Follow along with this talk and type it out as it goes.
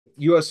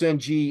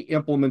USNG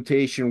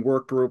Implementation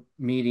Work Group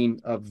meeting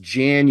of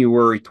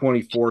January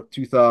 24th,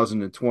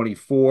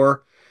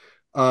 2024.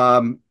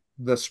 The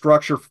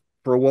structure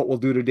for what we'll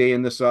do today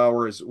in this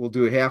hour is we'll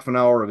do a half an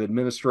hour of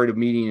administrative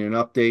meeting and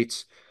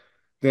updates.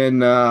 Then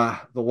the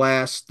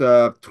last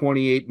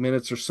 28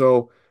 minutes or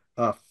so,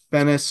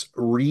 Fennis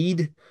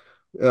Reed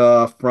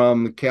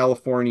from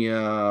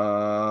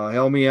California.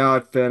 Help me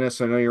out,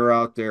 Fennis. I know you're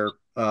out there.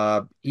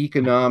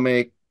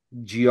 Economic, Department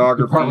of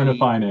geography.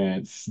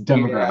 Finance, Yeah,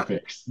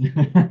 demographics.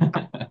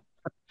 You're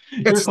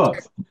it's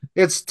close.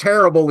 it's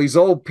terrible. These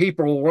old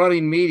people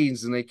running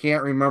meetings and they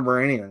can't remember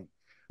anything.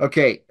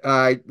 Okay,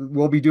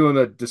 we'll be doing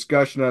a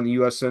discussion on the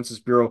U.S. Census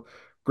Bureau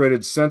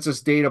gridded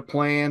census data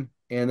plan,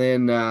 and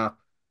then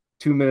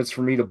 2 minutes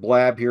for me to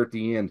blab here at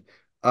the end.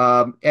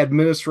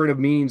 Administrative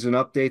meetings and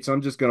updates.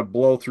 I'm just going to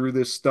blow through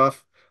this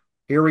stuff.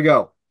 Here we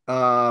go.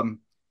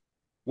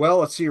 Well,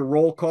 let's see a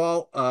roll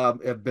call.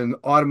 Have been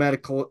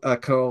automatically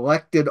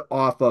collected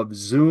off of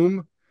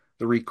Zoom.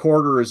 The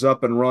recorder is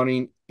up and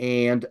running,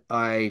 and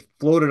I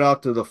floated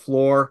out to the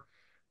floor.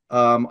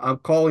 I'm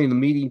calling the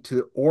meeting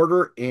to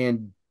order,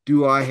 and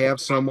do I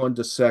have someone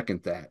to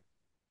second that?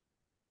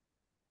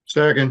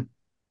 Second.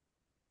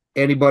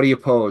 Anybody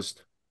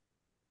opposed?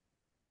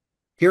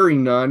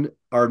 Hearing none,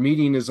 our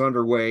meeting is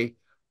underway.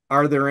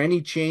 Are there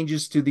any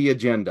changes to the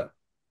agenda?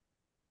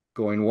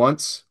 Going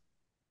once,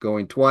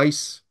 going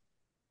twice,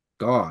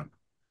 gone.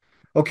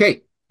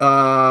 Okay.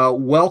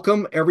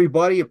 Welcome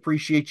everybody.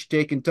 Appreciate you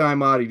taking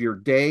time out of your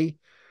day.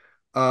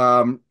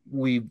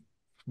 We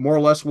more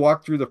or less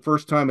walked through the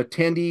first time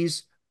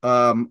attendees.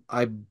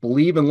 I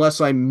believe unless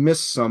I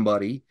missed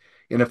somebody,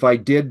 and if I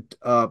did,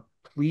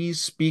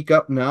 please speak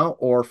up now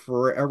or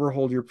forever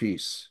hold your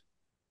peace.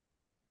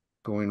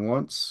 Going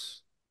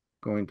once,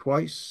 going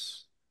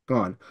twice,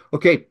 gone.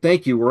 Okay,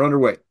 thank you. We're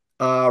underway.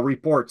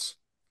 Reports.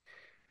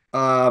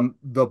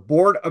 The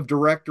board of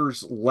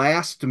directors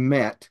last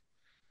met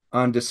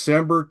on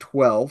December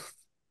 12th,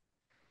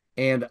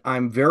 and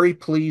I'm very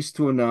pleased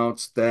to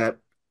announce that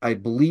I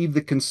believe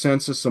the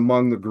consensus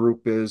among the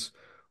group is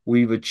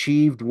we've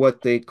achieved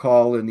what they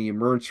call in the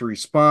emergency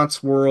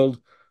response world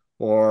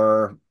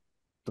or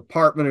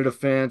Department of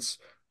Defense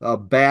a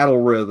battle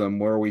rhythm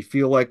where we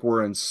feel like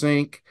we're in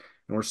sync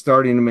and we're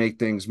starting to make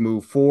things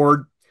move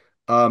forward.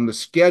 The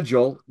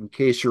schedule, in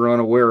case you're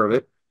unaware of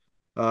it,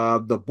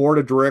 the board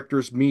of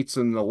directors meets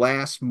in the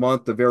last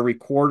month of every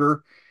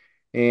quarter,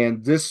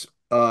 and this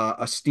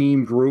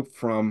esteemed group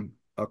from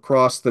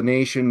across the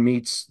nation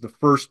meets the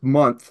first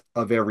month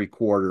of every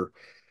quarter.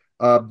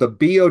 The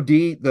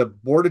BOD, the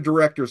board of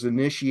directors,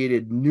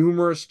 initiated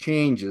numerous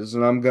changes,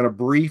 and I'm going to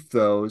brief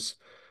those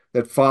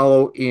that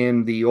follow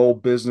in the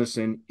old business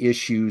and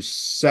issues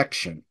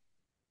section.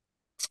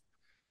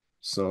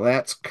 So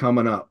that's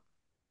coming up.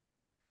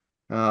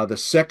 The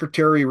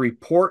secretary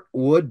report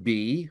would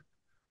be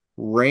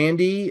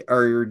Randy,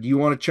 or do you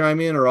want to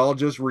chime in, or I'll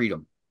just read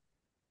them?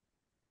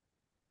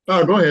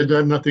 Go ahead.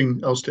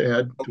 Nothing else to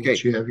add to what Okay.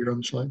 you have here on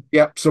the slide.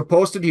 Yep. So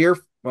posted here.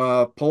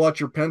 Pull out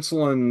your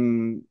pencil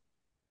and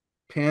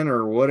pen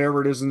or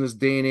whatever it is in this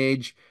day and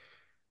age,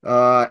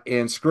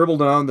 and scribble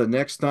down the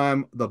next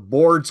time the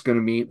board's going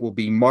to meet will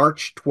be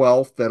March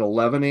 12th at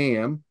 11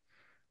 a.m.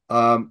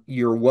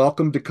 You're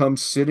welcome to come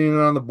sit in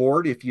on the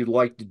board if you'd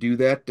like to do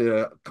that,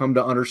 to come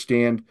to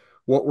understand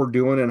what we're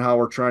doing and how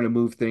we're trying to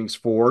move things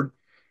forward.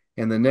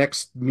 And the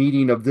next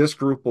meeting of this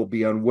group will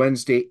be on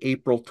Wednesday,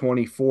 April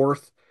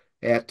 24th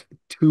at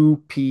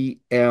 2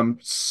 p.m.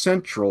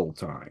 Central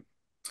Time.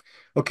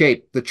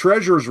 Okay, the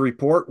treasurer's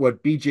report,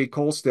 what BJ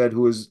Colstead,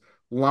 who is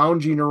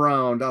lounging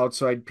around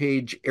outside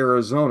Page,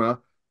 Arizona,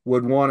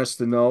 would want us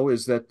to know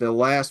is that the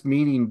last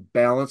meeting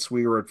balance,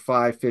 we were at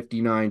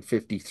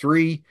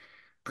 559.53.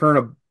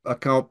 Current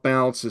account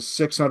balance is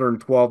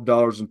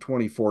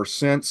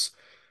 $612.24.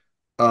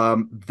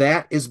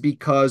 That is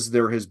because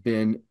there has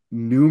been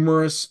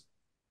numerous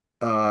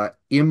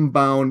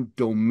inbound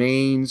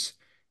domains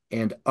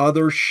and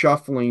other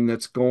shuffling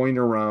that's going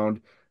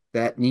around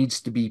that needs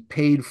to be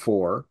paid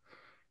for.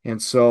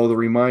 And so the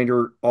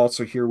reminder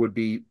also here would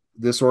be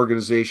this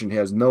organization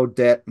has no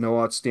debt, no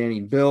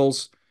outstanding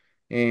bills.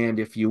 And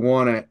if you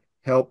want to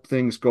help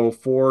things go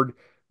forward,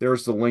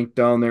 there's the link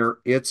down there.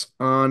 It's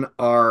on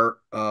our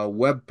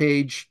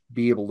webpage,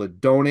 be able to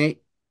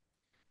donate.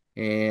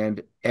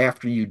 And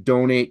after you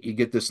donate, you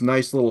get this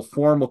nice little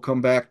form will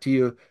come back to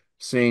you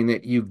saying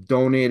that you've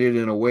donated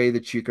in a way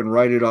that you can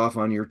write it off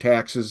on your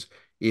taxes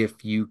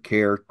if you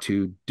care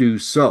to do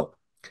so.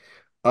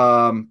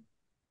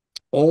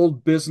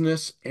 Old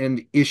business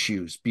and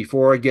issues.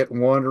 Before I get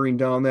wandering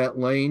down that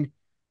lane,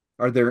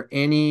 are there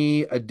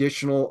any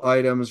additional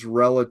items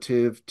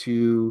relative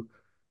to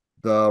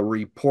the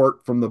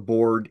report from the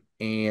board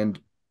and,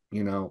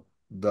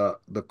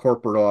 the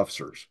corporate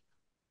officers?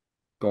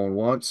 Going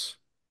once,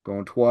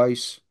 going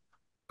twice,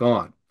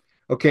 gone.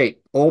 Okay,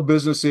 old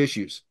business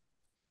issues.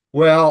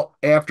 Well,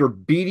 after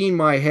beating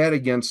my head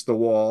against the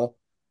wall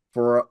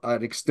for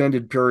an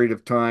extended period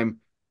of time,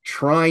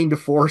 trying to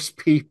force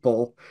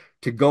people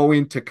to go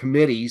into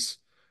committees,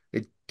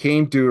 it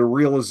came to a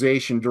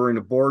realization during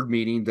a board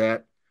meeting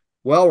that,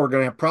 well, we're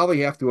going to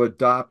probably have to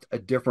adopt a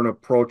different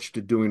approach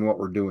to doing what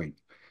we're doing.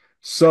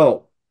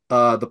 So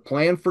the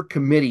plan for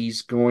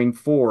committees going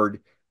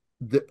forward,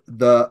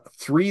 the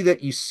three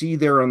that you see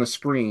there on the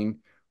screen,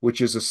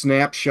 which is a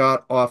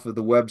snapshot off of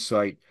the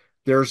website,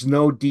 there's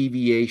no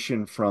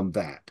deviation from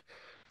that.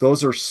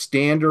 Those are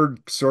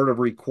standard sort of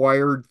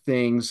required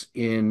things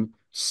in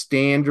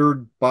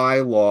standard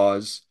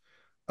bylaws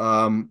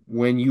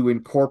when you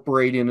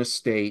incorporate in a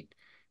state.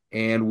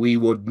 And we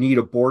would need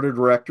a board of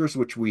directors,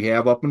 which we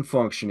have up and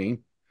functioning.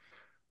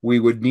 We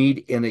would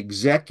need an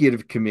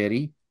executive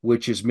committee,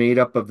 which is made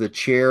up of the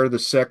chair, the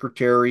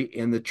secretary,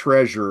 and the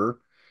treasurer.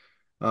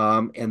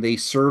 And they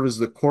serve as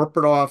the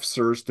corporate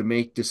officers to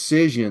make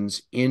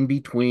decisions in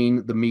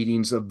between the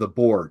meetings of the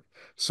board.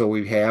 So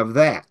we have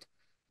that.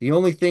 The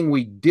only thing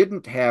we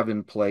didn't have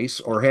in place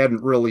or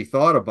hadn't really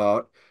thought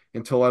about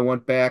until I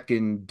went back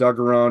and dug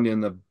around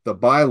in the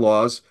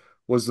bylaws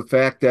was the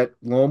fact that,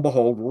 lo and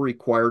behold, we're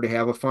required to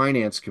have a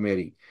finance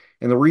committee.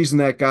 And the reason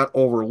that got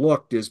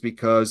overlooked is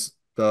because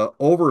the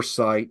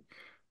oversight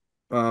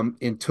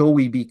until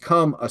we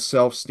become a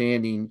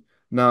self-standing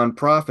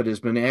nonprofit has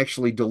been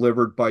actually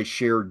delivered by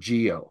Shared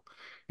Geo.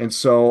 And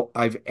so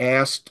I've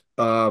asked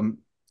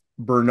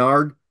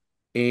Bernard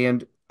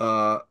and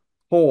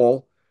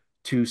Cole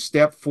to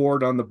step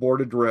forward on the board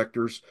of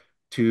directors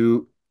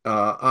to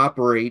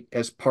operate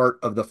as part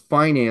of the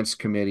finance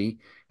committee.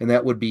 And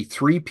that would be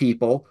three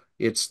people.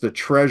 It's the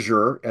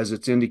treasurer, as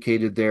it's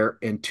indicated there,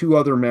 and two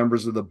other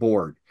members of the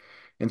board.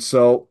 And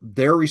so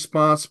they're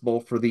responsible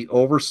for the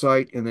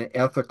oversight and the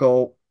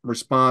ethical,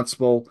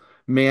 responsible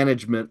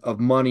management of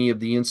money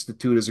of the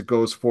Institute as it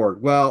goes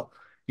forward. Well,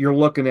 you're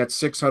looking at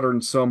 600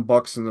 and some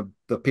bucks in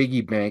the piggy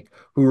bank.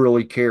 Who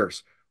really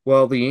cares?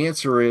 Well, the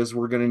answer is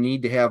we're going to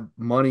need to have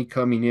money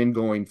coming in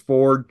going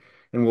forward,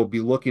 and we'll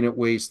be looking at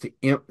ways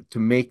to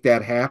make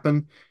that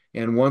happen.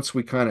 And once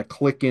we kind of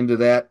click into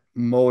that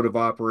mode of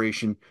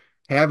operation,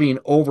 having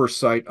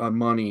oversight on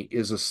money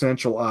is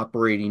essential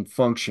operating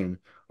function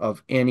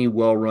of any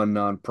well-run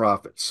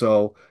nonprofit.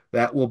 So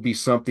that will be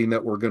something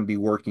that we're going to be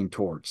working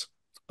towards.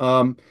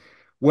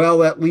 Well,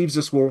 that leaves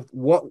us with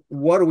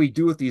what do we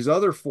do with these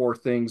other four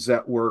things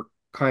that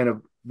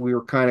we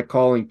were kind of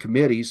calling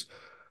committees?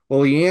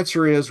 Well, the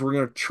answer is we're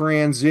going to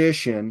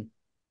transition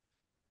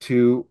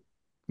to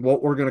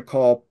what we're going to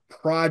call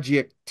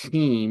project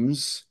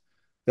teams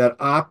that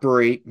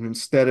operate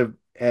instead of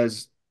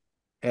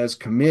as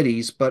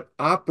committees, but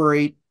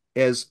operate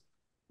as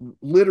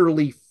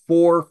literally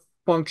four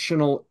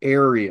functional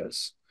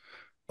areas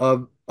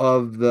of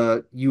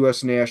the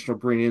U.S. National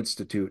Green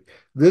Institute.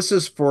 This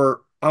is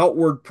for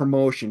outward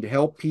promotion to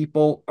help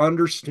people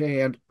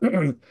understand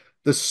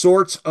the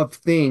sorts of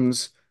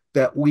things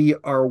that we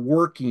are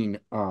working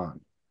on.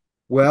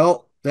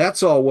 Well,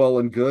 that's all well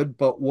and good,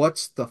 but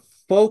what's the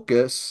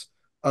focus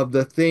of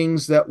the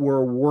things that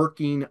we're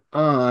working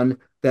on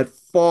that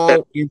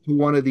fall into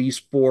one of these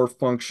four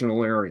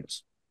functional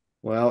areas?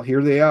 Well,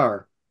 here they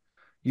are.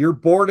 Your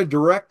board of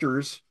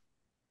directors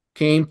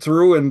came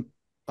through and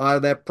out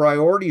of that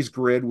priorities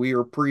grid we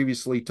were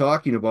previously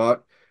talking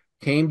about,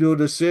 came to a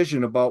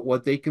decision about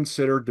what they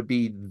considered to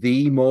be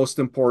the most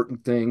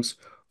important things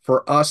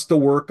for us to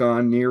work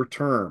on near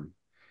term.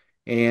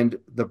 And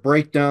the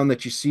breakdown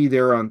that you see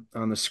there on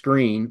the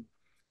screen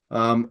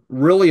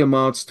really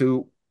amounts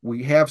to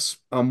we have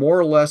a more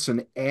or less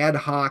an ad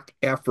hoc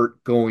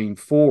effort going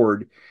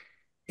forward.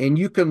 And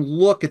you can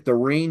look at the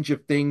range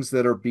of things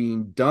that are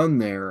being done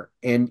there,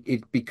 and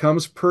it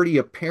becomes pretty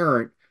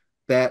apparent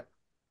that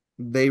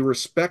they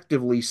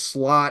respectively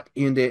slot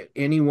into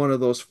any one of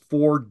those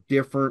four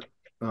different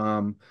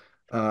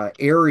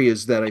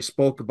areas that I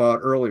spoke about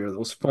earlier,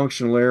 those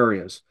functional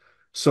areas.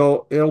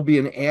 So it'll be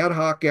an ad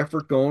hoc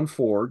effort going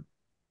forward.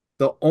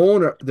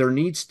 There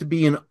needs to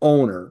be an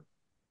owner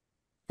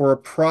for a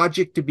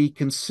project to be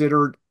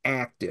considered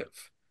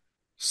active.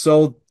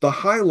 So the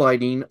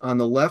highlighting on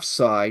the left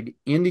side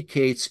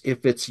indicates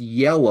if it's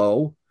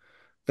yellow,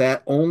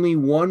 that only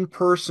one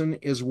person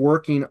is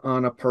working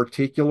on a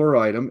particular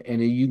item.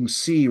 And you can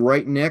see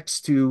right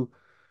next to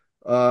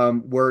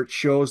where it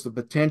shows the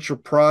potential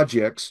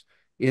projects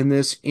in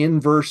this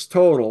inverse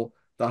total,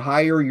 the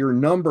higher your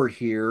number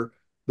here,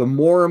 the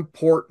more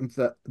important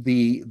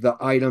the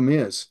item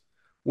is.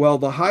 Well,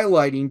 the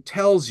highlighting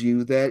tells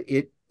you that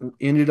it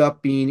ended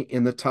up being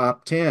in the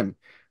top 10.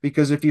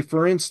 Because if you,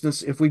 for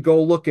instance, if we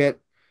go look at,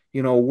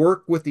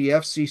 work with the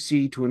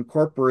FCC to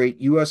incorporate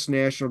U.S.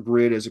 National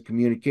Grid as a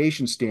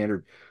communication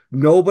standard,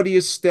 nobody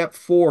has stepped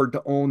forward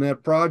to own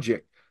that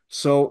project.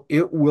 So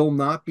it will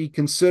not be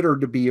considered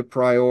to be a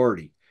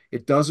priority.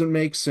 It doesn't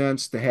make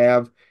sense to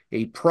have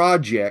a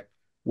project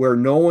where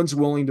no one's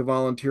willing to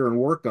volunteer and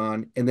work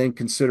on and then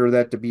consider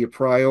that to be a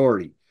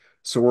priority.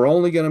 So we're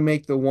only going to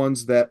make the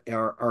ones that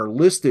are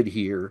listed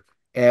here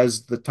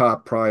as the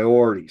top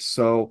priorities.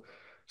 So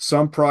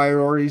some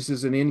priorities,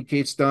 as it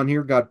indicates down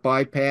here, got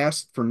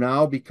bypassed for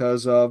now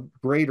because of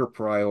greater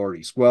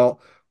priorities. Well,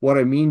 what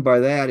I mean by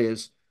that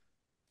is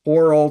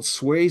poor old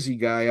Swayze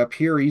guy up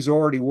here, he's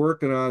already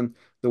working on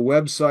the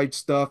website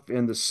stuff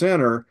in the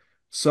center.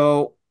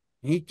 So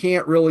he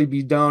can't really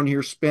be down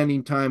here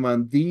spending time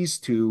on these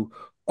two,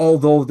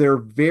 although they're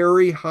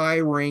very high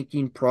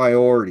ranking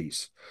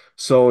priorities.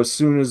 So as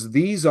soon as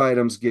these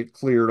items get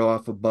cleared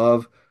off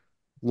above,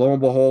 lo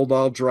and behold,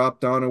 I'll drop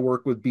down and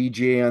work with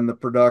BJ on the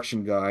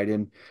production guide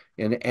and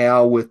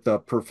Al with the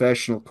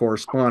professional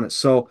correspondence.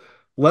 So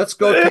let's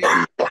go take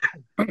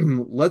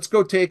let's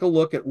go take a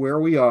look at where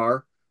we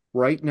are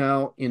right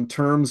now in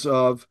terms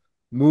of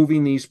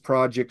moving these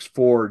projects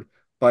forward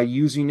by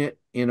using it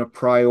in a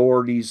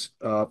priorities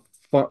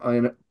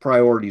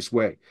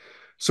way.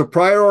 So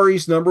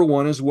priorities number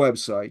one is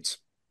websites,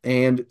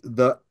 and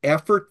the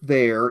effort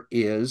there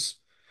is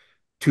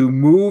to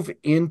move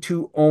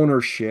into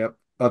ownership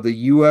of the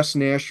U.S.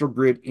 National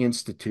Grid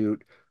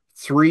Institute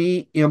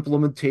 3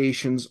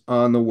 implementations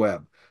on the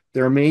web.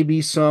 There may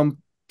be some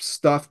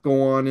stuff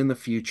go on in the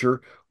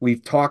future.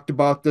 We've talked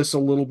about this a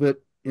little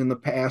bit in the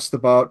past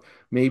about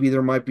maybe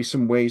there might be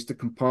some ways to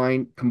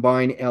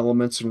combine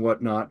elements and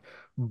whatnot.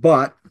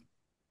 But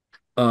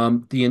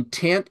the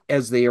intent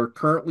as they are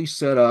currently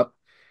set up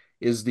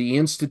is the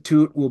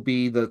Institute will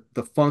be the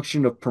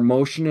function of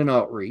promotion and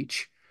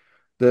outreach.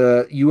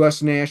 The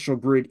U.S. National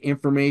Grid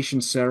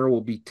Information Center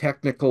will be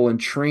technical and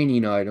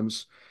training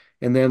items.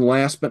 And then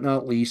last but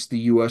not least, the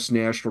U.S.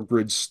 National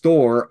Grid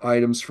Store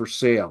items for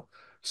sale.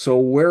 So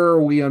where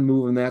are we on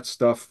moving that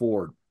stuff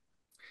forward?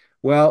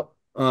 Well,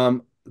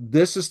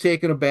 this is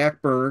taken a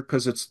back burner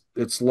because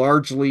it's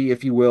largely,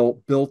 if you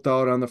will, built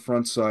out on the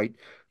front site.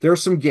 There are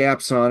some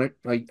gaps on it.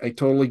 I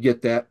totally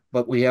get that,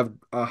 but we have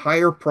a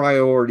higher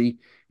priority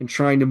in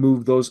trying to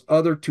move those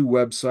other two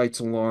websites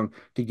along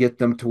to get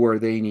them to where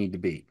they need to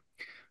be.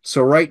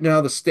 So right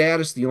now, the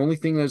status, the only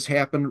thing that's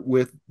happened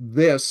with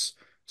this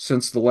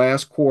since the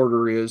last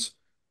quarter is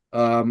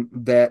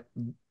that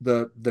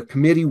the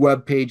committee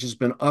webpage has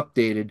been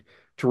updated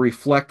to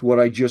reflect what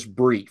I just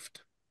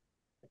briefed.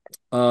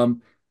 The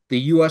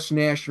U.S.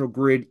 National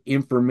Grid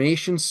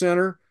Information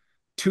Center,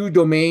 2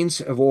 domains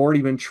have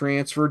already been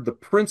transferred. The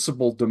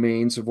principal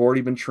domains have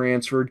already been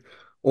transferred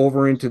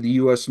over into the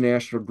U.S.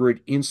 National Grid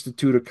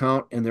Institute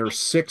account, and there are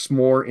 6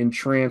 more in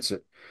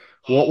transit.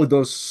 What would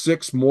those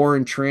 6 more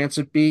in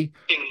transit be?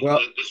 Well,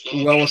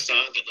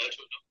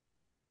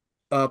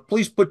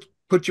 please put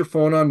your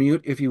phone on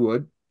mute if you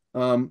would.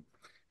 Um,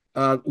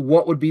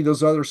 what would be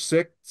those other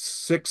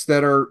six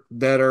that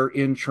are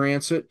in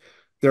transit?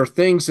 There are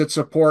things that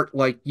support,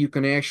 like you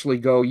can actually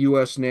go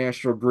U.S.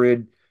 National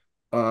Grid,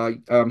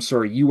 I'm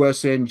sorry,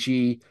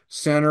 USNG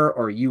Center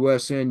or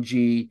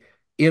USNG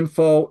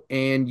Info,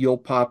 and you'll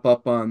pop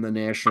up on the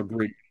National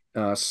Grid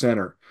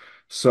Center.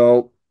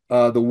 So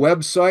the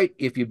website,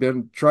 if you've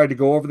been tried to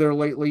go over there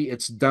lately,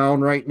 it's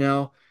down right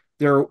now.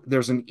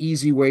 There's an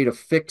easy way to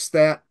fix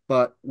that,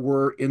 but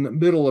we're in the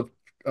middle of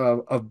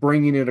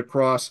bringing it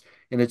across,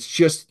 and it's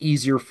just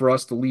easier for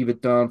us to leave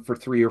it down for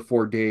 3 or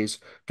 4 days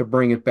to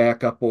bring it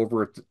back up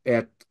over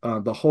at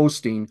the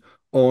hosting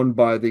owned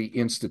by the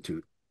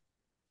Institute.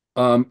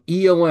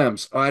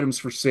 ELMs, items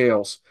for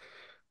sales.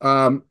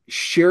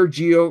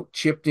 ShareGeo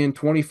chipped in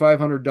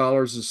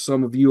 $2,500, as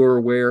some of you are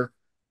aware,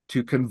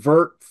 to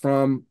convert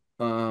from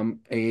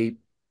a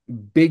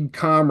big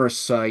commerce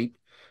site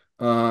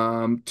to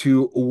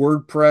a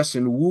WordPress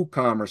and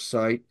WooCommerce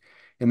site.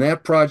 And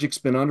that project's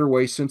been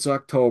underway since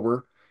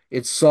October.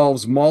 It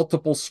solves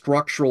multiple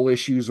structural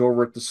issues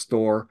over at the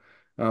store,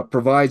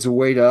 provides a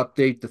way to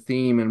update the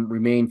theme and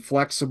remain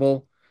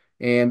flexible.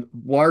 And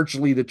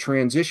largely the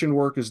transition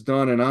work is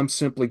done, and I'm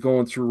simply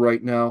going through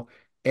right now,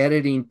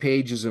 editing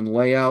pages and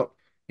layout,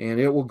 and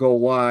it will go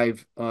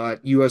live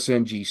at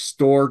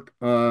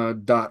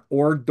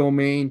usngstore.org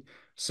domain,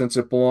 since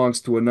it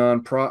belongs to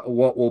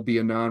what will be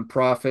a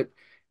nonprofit.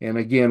 And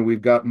again,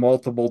 we've got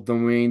multiple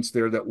domains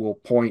there that will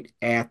point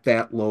at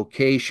that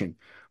location.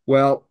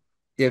 Well,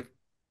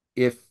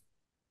 if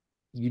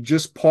you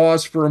just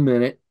pause for a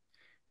minute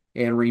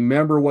and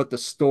remember what the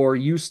store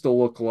used to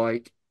look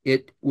like,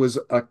 it was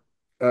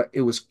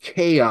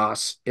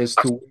chaos as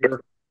to where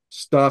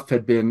stuff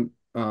had been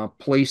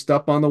placed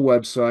up on the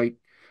website,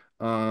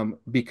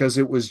 because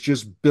it was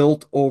just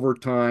built over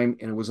time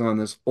and it was on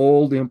this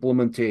old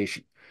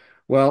implementation.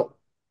 Well,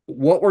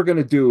 what we're going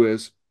to do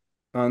is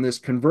on this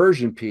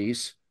conversion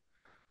piece,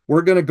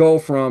 we're going to go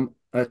from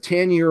a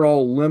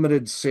 10-year-old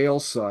limited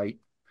sales site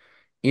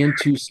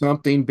into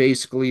something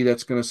basically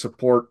that's going to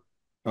support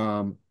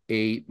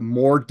a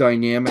more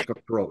dynamic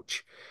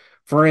approach.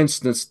 For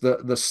instance,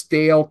 the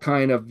stale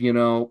kind of,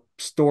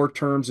 store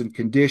terms and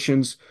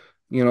conditions,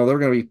 they're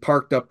going to be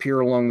parked up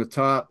here along the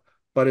top.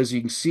 But as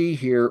you can see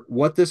here,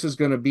 what this is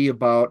going to be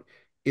about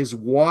is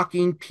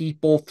walking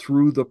people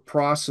through the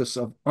process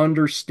of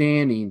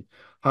understanding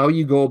how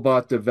you go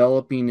about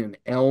developing an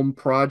ELM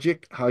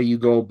project, how you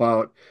go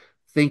about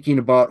thinking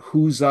about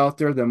who's out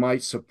there that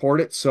might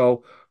support it.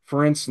 So,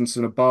 for instance,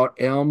 in About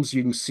ELMS,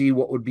 you can see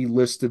what would be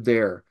listed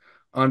there.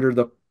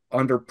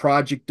 Under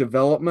project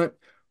development,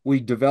 we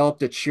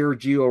developed at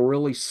ShareGeo a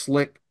really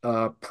slick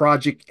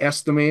project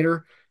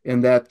estimator,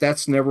 and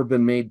that's never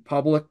been made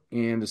public.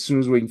 And as soon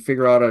as we can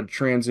figure out how to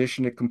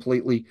transition it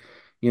completely,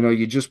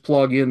 You just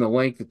plug in the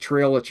length of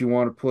trail that you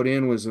want to put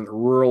in, was in a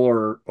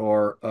rural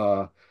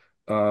or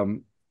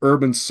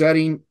urban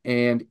setting,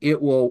 and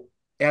it will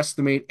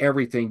estimate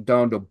everything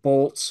down to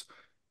bolts,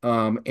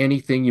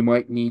 anything you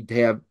might need to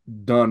have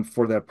done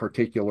for that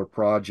particular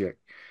project.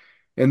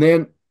 And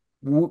then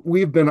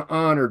we've been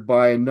honored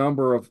by a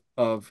number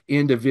of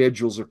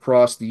individuals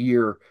across the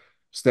year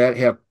that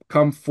have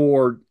come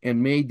forward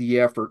and made the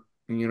effort.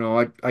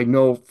 I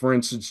know, for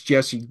instance,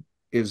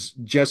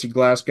 Jesse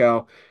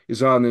Glasgow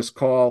is on this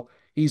call.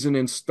 He's an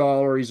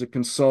installer, he's a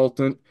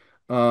consultant,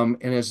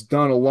 and has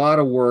done a lot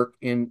of work.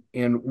 And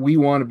we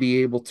want to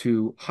be able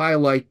to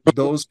highlight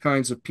those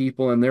kinds of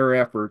people and their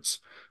efforts,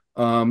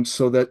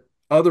 so that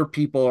other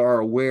people are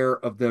aware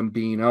of them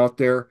being out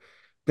there.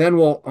 Then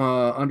we'll,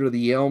 under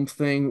the Elm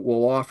thing,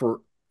 we'll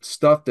offer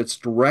stuff that's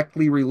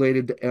directly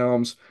related to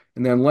elms.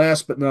 And then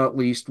last but not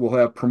least, we'll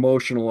have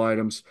promotional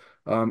items.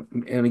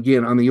 And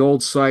again, on the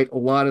old site, a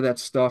lot of that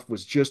stuff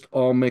was just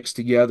all mixed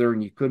together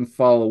and you couldn't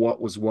follow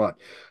what was what.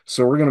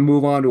 So we're going to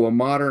move on to a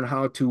modern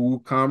how-to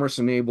WooCommerce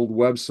enabled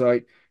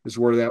website is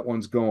where that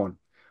one's going.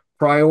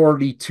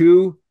 Priority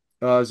two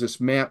is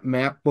this map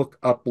book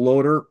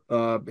uploader.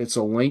 It's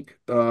a link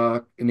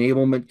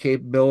enablement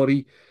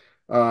capability.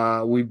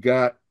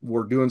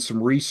 We're doing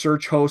some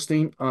research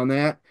hosting on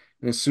that.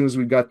 And as soon as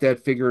we've got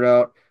that figured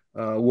out,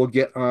 we'll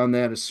get on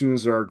that as soon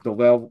as our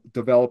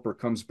developer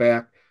comes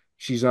back.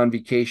 She's on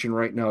vacation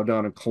right now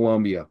down in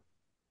Colombia.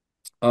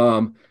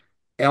 Um,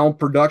 Elm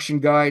production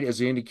guide,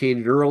 as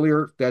indicated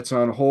earlier, that's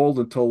on hold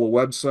until the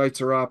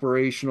websites are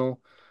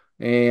operational.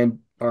 And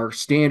our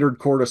standard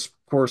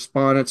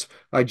correspondence,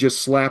 I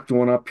just slapped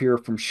one up here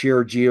from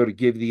ShareGeo to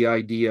give you the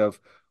idea of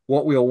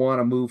what we'll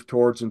want to move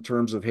towards in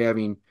terms of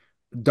having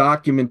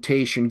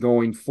documentation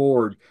going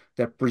forward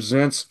that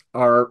presents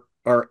our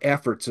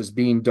efforts as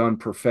being done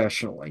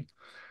professionally.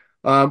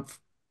 Um,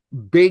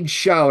 Big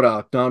shout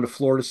out down to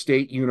Florida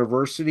State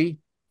University.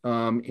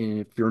 And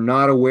if you're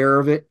not aware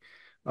of it,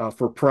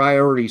 for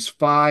priorities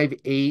 5,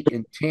 8,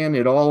 and 10,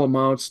 it all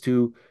amounts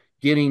to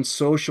getting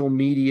social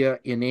media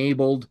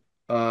enabled,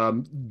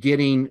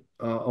 getting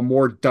a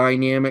more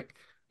dynamic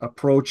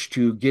approach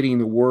to getting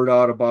the word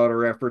out about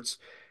our efforts.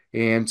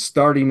 And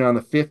starting on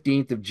the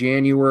 15th of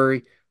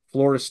January,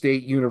 Florida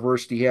State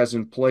University has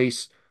in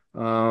place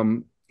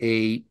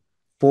a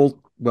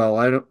well,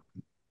 I don't,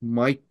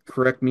 Mike,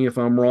 correct me if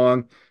I'm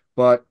wrong,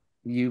 but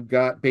you've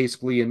got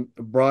basically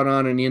brought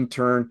on an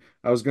intern.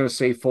 I was going to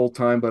say full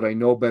time, but I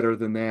know better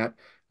than that.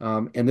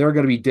 And they're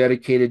going to be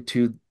dedicated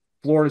to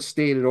Florida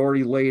State had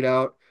already laid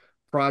out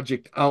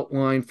project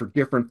outline for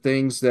different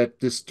things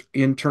that this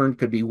intern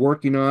could be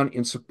working on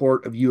in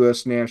support of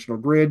U.S. National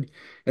Grid.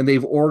 And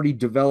they've already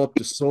developed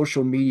a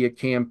social media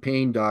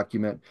campaign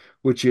document,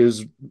 which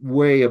is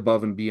way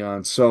above and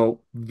beyond.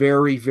 So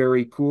very,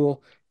 very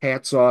cool.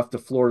 Hats off to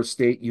Florida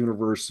State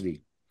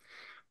University.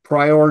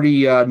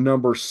 Priority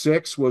number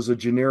 6 was a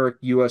generic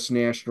U.S.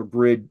 National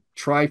Grid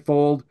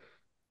trifold.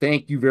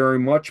 Thank you very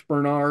much,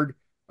 Bernard.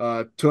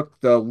 Took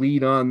the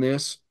lead on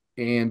this,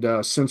 and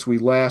since we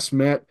last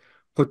met,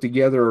 put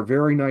together a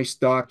very nice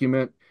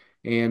document.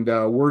 And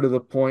we're to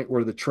the point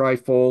where the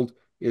trifold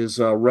is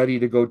ready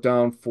to go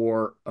down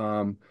for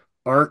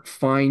art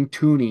fine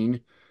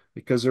tuning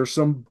because there's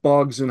some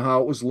bugs in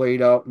how it was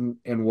laid out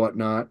and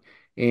whatnot.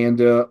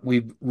 And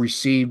we've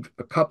received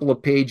a couple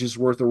of pages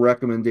worth of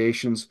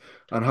recommendations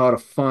on how to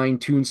fine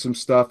tune some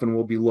stuff, and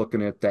we'll be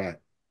looking at that.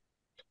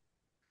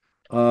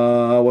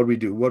 What do we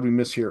do? What do we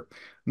miss here?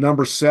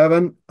 Number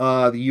 7,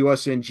 the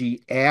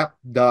USNG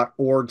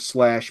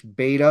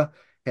app.org/beta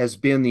has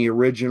been the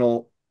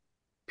original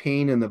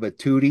pain in the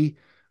patootie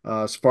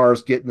as far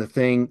as getting the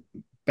thing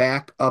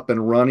back up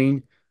and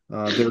running.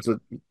 There's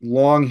a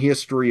long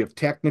history of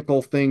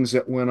technical things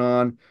that went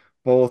on,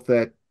 both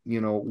at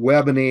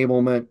web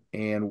enablement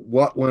and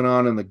what went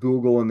on in the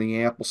Google and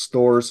the Apple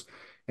stores.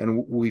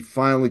 And we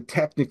finally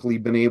technically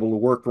been able to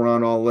work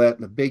around all that.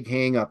 And the big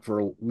hang up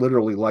for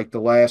literally like the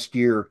last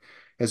year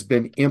has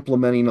been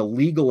implementing a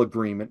legal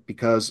agreement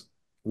because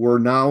we're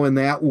now in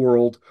that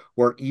world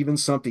where even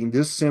something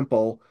this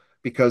simple,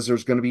 because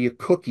there's going to be a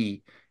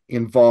cookie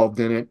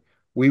involved in it,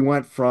 we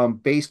went from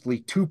basically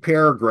 2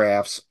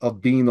 paragraphs of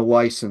being the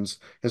license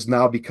has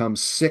now become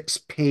 6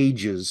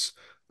 pages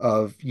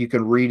of you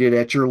can read it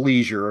at your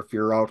leisure if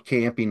you're out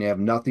camping and have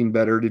nothing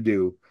better to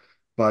do.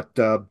 But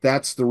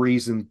that's the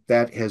reason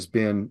that has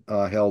been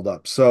held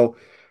up. So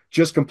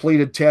just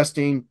completed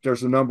testing.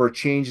 There's a number of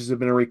changes that have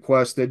been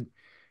requested.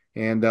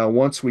 And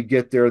once we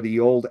get there,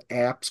 the old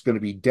app's going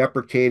to be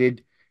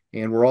deprecated.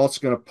 And we're also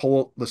going to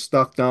pull the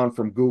stuff down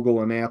from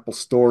Google and Apple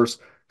stores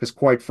because,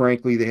 quite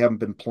frankly, they haven't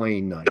been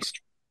playing nice.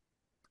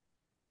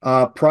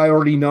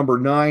 Priority number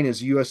 9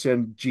 is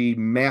USNG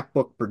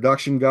Mapbook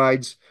Production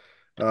Guides.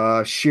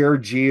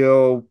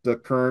 ShareGeo, the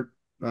current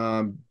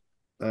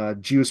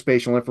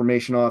Geospatial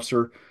Information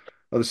Officer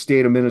of the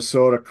state of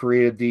Minnesota,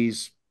 created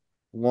these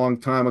a long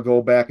time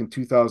ago, back in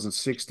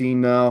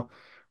 2016 now.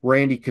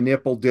 Randy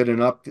Knipple did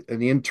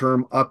an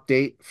interim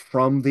update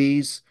from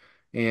these,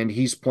 and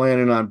he's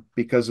planning on,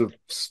 because of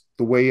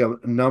the way a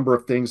number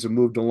of things have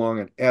moved along,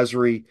 and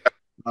Esri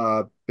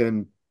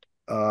been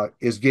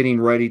is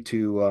getting ready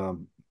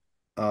to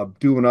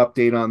do an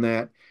update on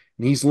that.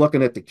 And he's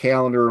looking at the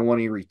calendar and when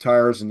he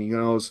retires, and he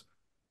knows,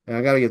 and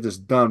I got to get this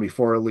done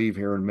before I leave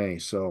here in May.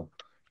 So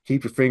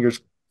keep your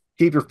fingers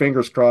keep your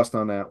fingers crossed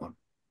on that one.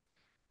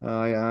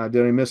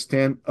 Did I miss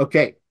 10?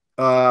 Okay.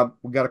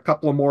 We got a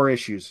couple of more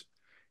issues.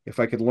 If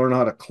I could learn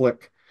how to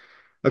click.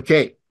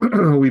 Okay.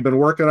 We've been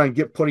working on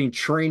putting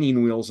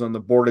training wheels on the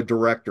board of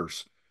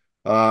directors.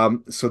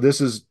 So this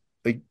is,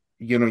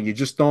 you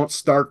just don't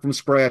start from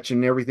scratch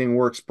and everything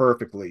works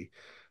perfectly.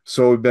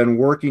 So we've been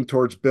working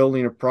towards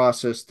building a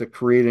process to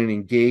create an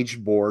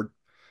engaged board.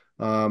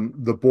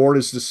 The board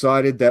has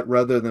decided that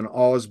rather than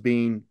always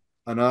being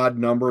an odd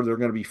number, they're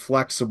going to be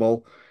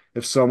flexible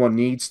if someone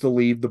needs to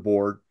leave the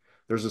board.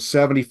 There's a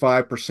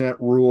 75%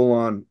 rule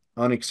on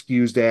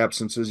unexcused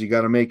absences. You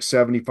got to make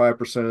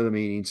 75% of the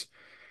meetings.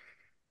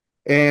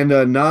 And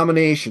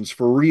nominations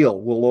for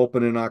real will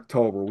open in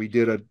October. We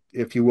did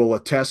if you will, a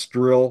test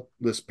drill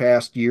this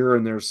past year,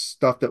 and there's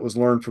stuff that was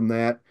learned from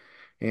that.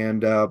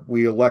 And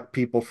we elect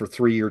people for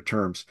 3-year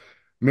terms.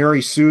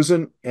 Mary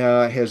Susan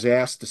has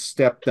asked to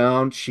step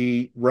down.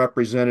 She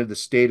represented the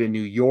state of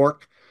New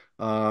York,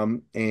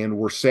 and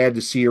we're sad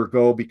to see her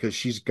go because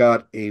she's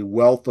got a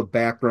wealth of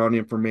background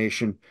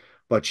information,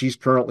 but she's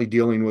currently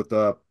dealing with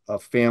a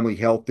family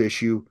health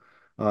issue.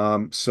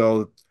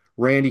 So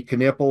Randy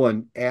Knipple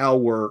and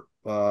Al were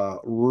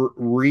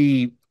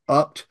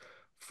re-upped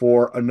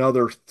for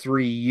another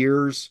 3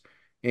 years,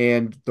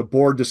 and the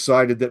board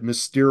decided that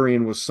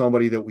Mysterian was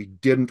somebody that we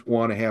didn't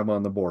want to have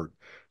on the board.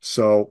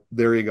 So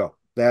there you go.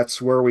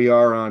 That's where we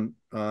are on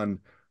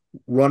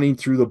running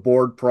through the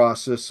board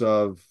process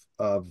of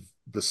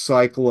the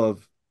cycle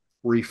of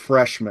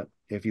refreshment,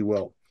 if you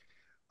will.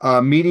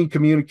 Meeting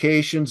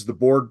communications, the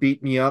board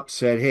beat me up,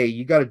 said, hey,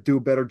 you got to do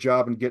a better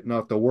job in getting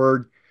out the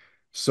word.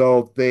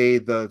 So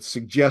the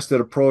suggested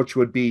approach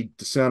would be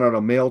to send out a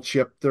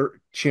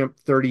MailChimp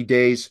 30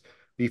 days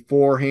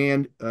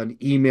beforehand, an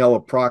email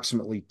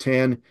approximately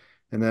 10,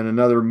 and then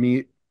another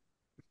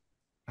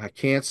I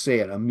can't say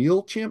it. A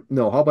MailChimp?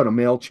 No, how about a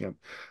MailChimp?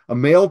 A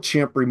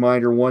MailChimp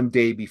reminder 1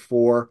 day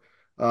before.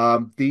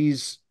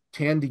 These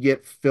tend to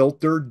get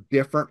filtered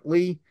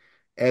differently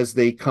as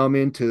they come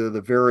into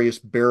the various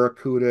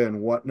Barracuda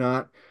and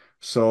whatnot.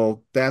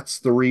 So that's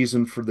the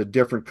reason for the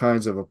different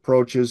kinds of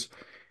approaches.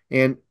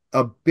 And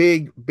a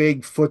big,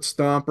 big foot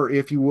stomper,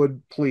 if you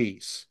would,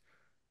 please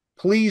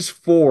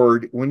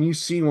forward when you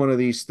see one of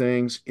these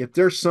things. If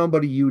there's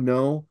somebody you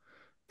know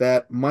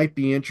that might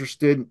be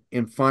interested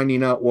in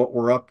finding out what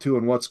we're up to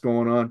and what's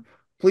going on,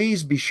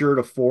 please be sure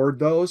to forward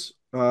those.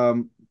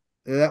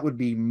 That would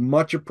be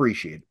much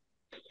appreciated.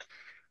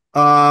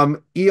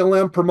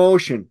 ELM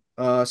promotion,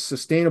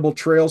 Sustainable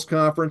Trails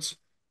Conference.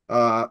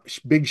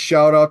 Big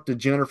shout out to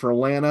Jennifer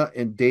Lana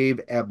and Dave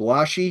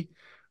Ablashi.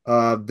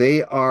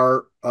 They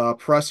are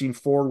pressing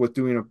forward with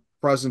doing a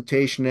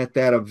presentation at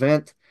that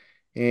event.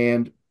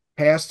 And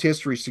past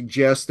history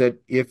suggests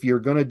that if you're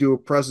going to do a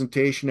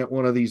presentation at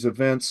one of these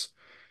events,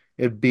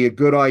 it'd be a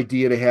good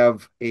idea to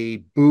have a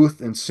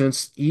booth. And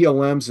since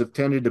ELMs have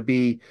tended to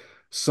be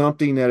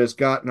something that has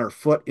gotten our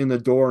foot in the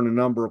door in a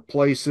number of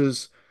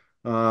places,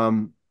 I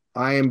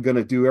am going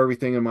to do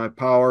everything in my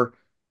power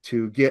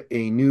to get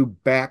a new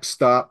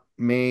backstop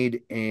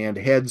made and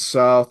head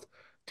south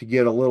to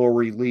get a little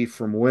relief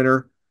from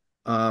winter.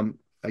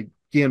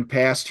 Again,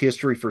 past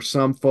history for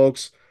some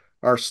folks,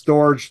 our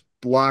storage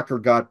locker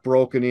got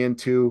broken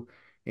into,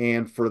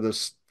 and for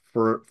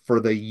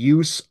the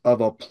use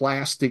of a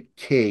plastic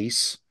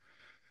case,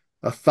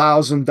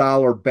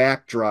 $1,000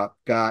 backdrop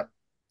got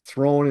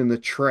thrown in the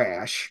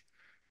trash,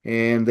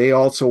 and they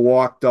also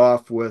walked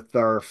off with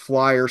our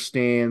flyer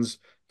stands,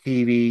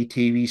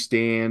 TV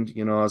stand,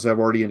 as I've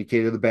already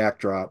indicated, the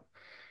backdrop.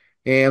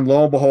 And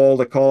lo and behold,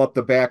 I call up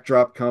the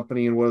backdrop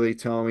company, and what do they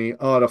tell me?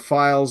 Oh, the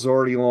file's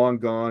already long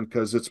gone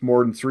because it's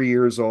more than 3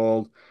 years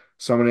old.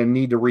 So I'm going to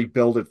need to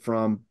rebuild it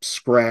from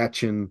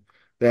scratch, and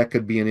that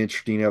could be an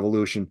interesting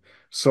evolution.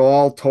 So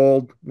all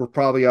told, we're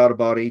probably out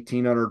about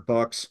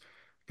 $1,800.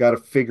 Got to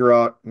figure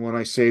out, when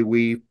I say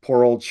we,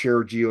 poor old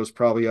Share Geo is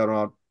probably out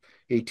around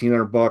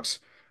 $1,800.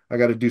 I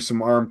got to do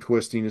some arm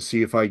twisting to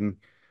see if I can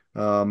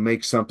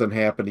make something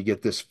happen to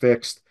get this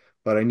fixed,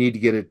 but I need to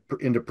get it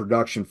into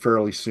production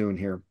fairly soon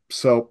here.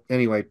 So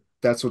anyway,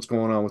 that's what's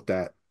going on with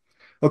that.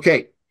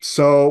 Okay,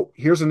 so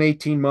here's an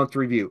 18-month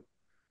review.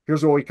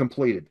 Here's what we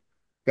completed.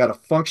 Got a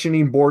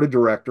functioning board of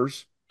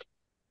directors.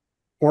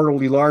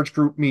 Quarterly large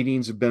group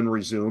meetings have been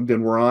resumed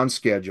and we're on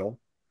schedule.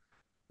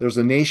 There's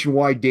a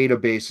nationwide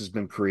database has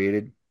been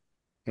created,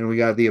 and we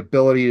got the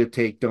ability to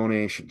take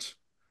donations.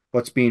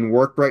 What's being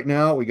worked right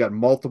now? We got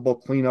multiple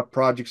cleanup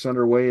projects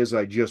underway, as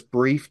I just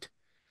briefed.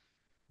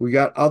 We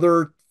got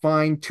other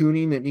fine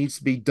tuning that needs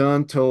to be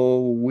done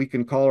till we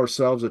can call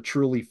ourselves a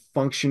truly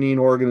functioning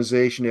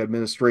organization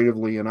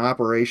administratively and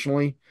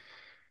operationally.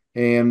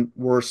 And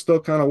we're still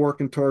kind of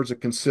working towards a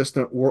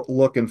consistent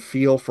look and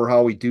feel for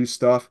how we do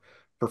stuff,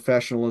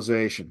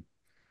 professionalization.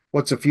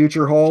 What's the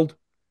future hold?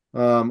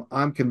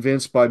 I'm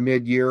convinced by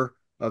mid-year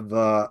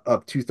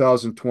of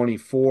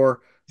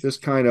 2024, this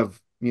kind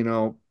of,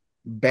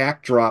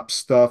 backdrop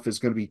stuff is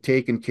going to be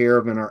taken care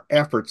of, and our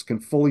efforts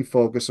can fully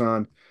focus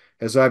on,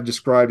 as I've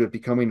described it,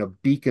 becoming a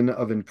beacon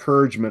of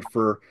encouragement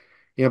for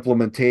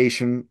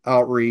implementation,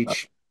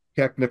 outreach,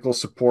 technical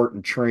support,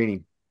 and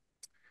training.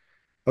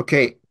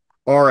 Okay,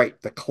 all right.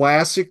 The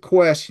classic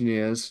question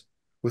is,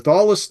 with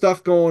all this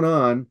stuff going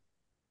on,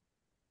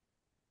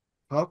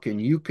 how can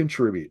you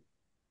contribute?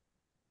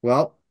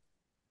 Well,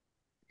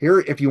 here,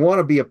 if you want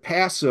to be a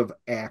passive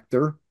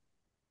actor,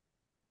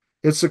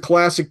 it's a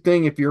classic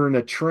thing if you're in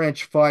a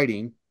trench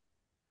fighting.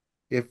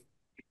 If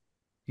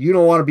you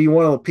don't want to be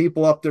one of the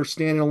people up there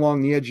standing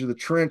along the edge of the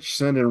trench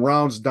sending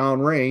rounds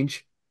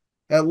downrange,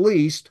 at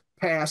least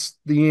pass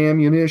the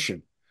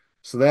ammunition.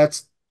 So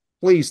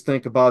please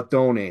think about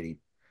donating.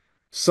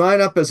 Sign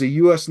up as a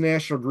U.S.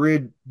 National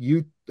Grid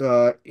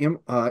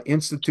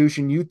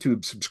institution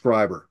YouTube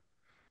subscriber.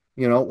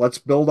 Let's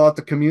build out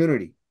the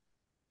community.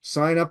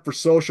 Sign up for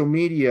social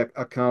media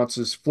accounts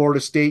as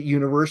Florida State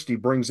University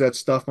brings that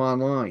stuff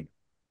online.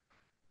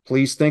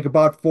 Please think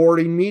about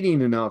forwarding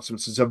meeting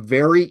announcements. It's a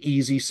very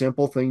easy,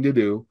 simple thing to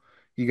do.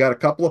 You got a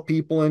couple of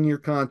people in your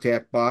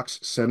contact box,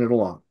 send it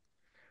along.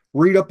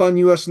 Read up on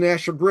U.S.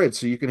 National Grid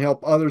so you can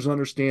help others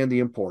understand the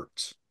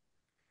importance.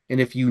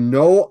 And if you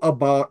know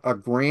about a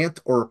grant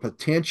or a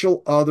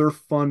potential other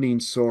funding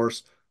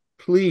source,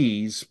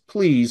 please,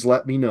 please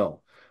let me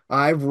know.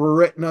 I've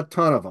written a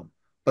ton of them,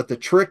 but the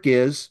trick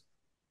is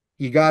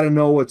you got to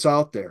know what's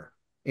out there.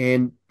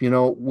 And,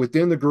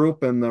 within the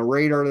group and the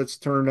radar that's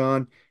turned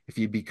on, if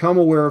you become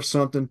aware of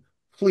something,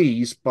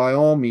 please, by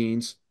all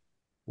means,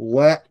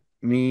 let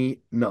me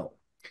know.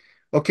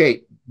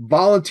 Okay,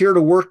 volunteer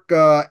to work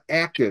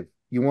active.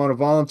 You want to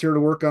volunteer to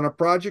work on a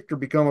project or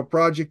become a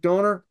project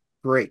owner?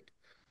 Great.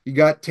 You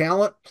got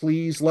talent?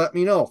 Please let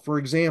me know. For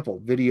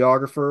example,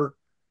 videographer,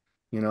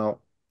 you know,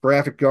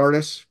 graphic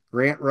artist,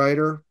 grant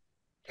writer,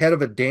 head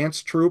of a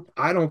dance troupe.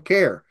 I don't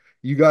care.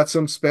 You got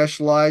some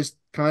specialized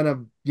kind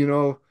of,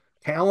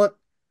 talent.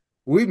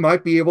 We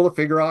might be able to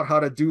figure out how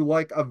to do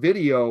like a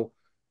video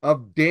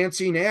of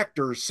dancing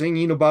actors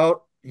singing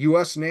about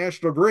US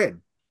National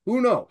Grid. Who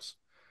knows?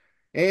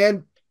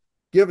 And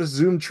give a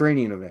Zoom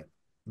training event.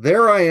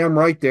 There I am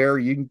right there.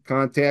 You can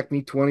contact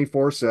me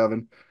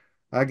 24/7.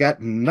 I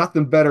got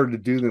nothing better to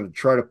do than to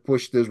try to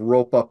push this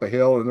rope up a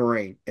hill in the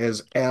rain,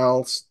 as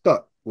Al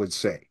Stuck would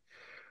say.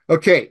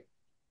 Okay.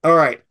 All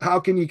right. How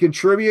can you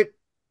contribute?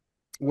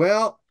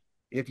 Well,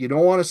 if you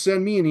don't want to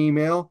send me an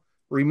email,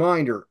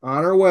 reminder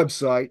on our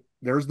website,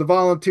 there's the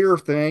volunteer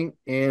thing,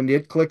 and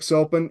it clicks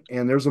open,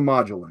 and there's a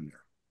module in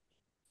there.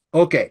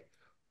 Okay.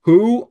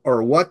 Who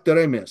or what did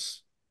I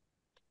miss?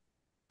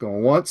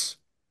 Going once?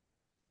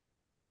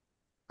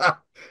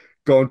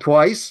 Going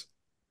twice?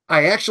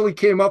 I actually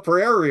came up for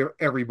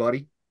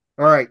everybody.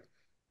 All right.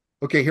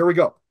 Okay, here we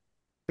go.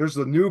 There's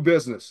the new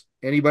business.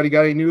 Anybody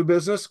got any new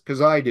business? Because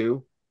I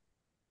do.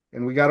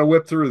 And we got to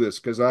whip through this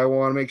because I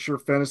want to make sure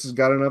Fennis has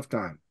got enough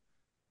time.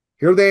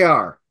 Here they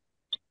are: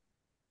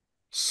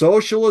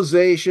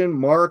 socialization,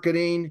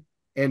 marketing,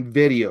 and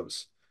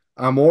videos.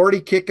 I'm already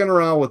kicking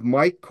around with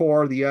Mike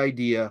Core the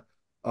idea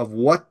of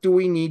what do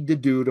we need to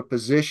do to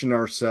position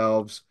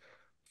ourselves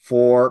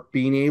for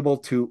being able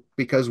to,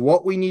 because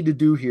what we need to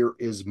do here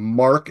is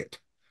market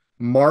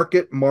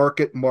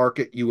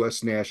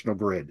US National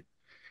Grid.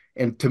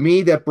 And to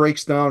me, that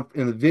breaks down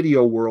in the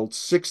video world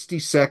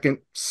 60-second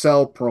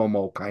sell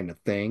promo kind of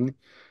thing,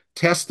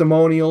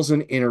 testimonials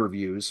and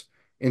interviews,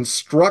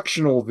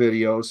 instructional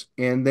videos,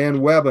 and then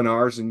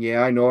webinars. And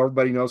yeah, I know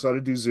everybody knows how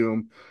to do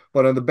Zoom,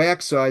 but on the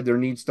backside, there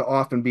needs to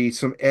often be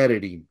some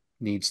editing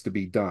needs to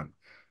be done.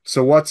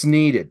 So what's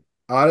needed?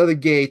 Out of the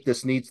gate,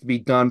 this needs to be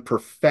done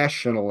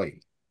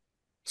professionally.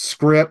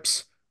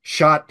 Scripts,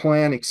 shot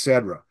plan,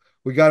 etc.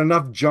 We got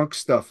enough junk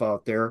stuff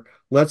out there.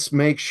 Let's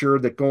make sure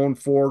that going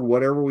forward,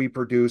 whatever we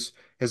produce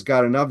has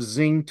got enough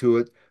zing to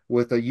it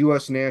with a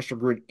U.S. National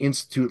Grid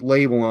Institute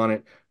label on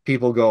it.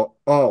 People go,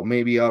 oh,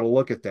 maybe I ought to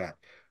look at that.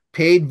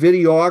 Paid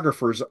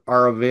videographers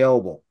are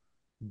available.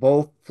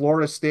 Both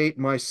Florida State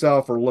and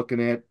myself are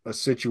looking at a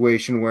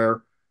situation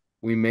where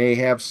we may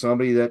have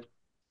somebody that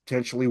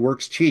potentially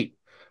works cheap,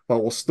 but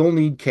we'll still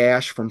need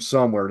cash from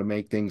somewhere to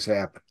make things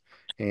happen.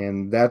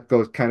 And that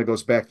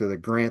goes back to the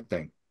grant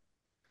thing.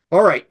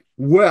 All right.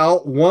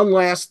 Well, one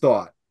last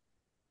thought.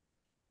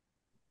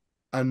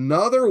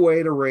 Another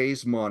way to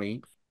raise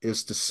money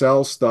is to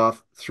sell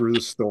stuff through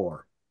the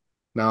store.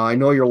 Now, I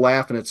know you're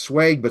laughing at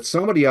swag, but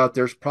somebody out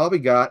there's probably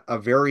got a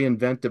very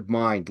inventive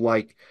mind,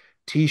 like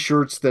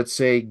t-shirts that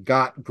say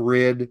 "Got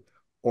Grid"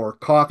 or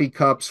coffee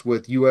cups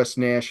with US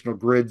National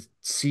Grid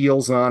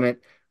seals on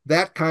it,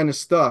 that kind of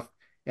stuff.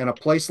 And a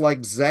place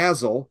like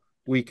Zazzle,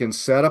 we can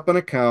set up an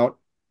account.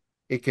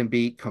 It can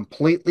be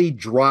completely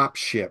drop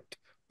shipped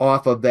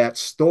off of that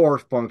store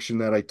function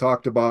that I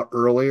talked about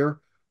earlier,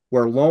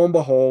 where lo and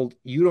behold,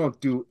 you don't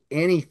do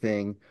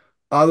anything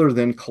other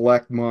than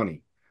collect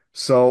money.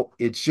 So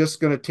it's just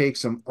going to take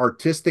some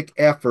artistic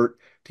effort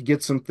to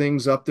get some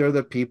things up there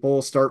that people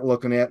will start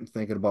looking at and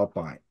thinking about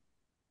buying.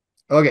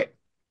 Okay.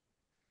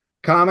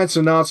 Comments,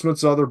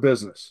 announcements, other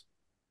business.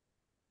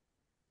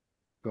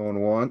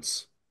 Going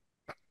once,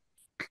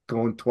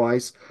 going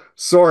twice.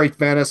 Sorry,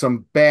 Fennis,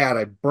 I'm bad.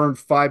 I burned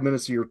 5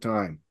 minutes of your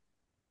time.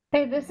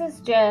 Hey, this is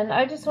Jen.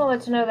 I just want to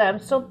let you know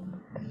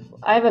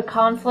that I have a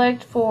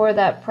conflict for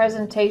that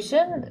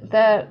presentation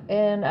that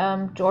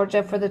in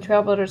Georgia for the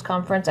Trail Builders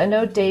Conference. I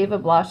know Dave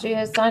Ablashi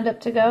has signed up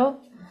to go.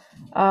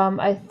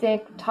 I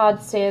think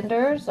Todd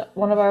Sanders,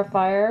 one of our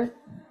fire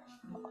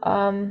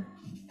um,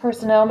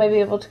 personnel, may be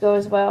able to go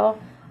as well.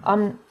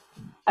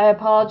 I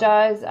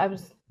apologize.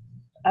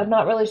 I'm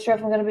not really sure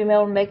if I'm going to be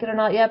able to make it or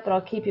not yet, but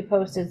I'll keep you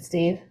posted,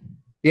 Steve.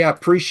 Yeah,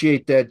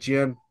 appreciate that,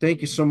 Jen.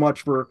 Thank you so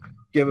much for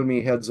giving me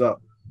a heads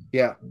up.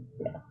 Yeah,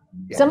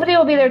 yeah. Somebody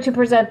will be there to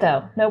present,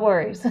 though. No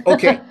worries.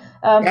 Okay.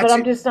 But That's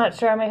I'm it. just not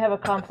sure. I may have a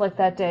conflict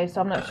that day,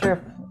 so I'm not sure if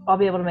I'll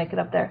be able to make it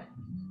up there.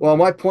 Well,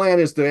 my plan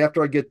is to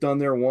after I get done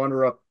there,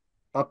 wander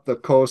up the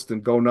coast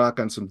and go knock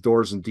on some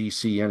doors in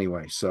DC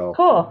anyway. So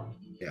Cool.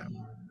 yeah.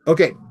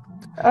 Okay.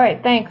 All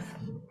right. Thanks.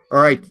 All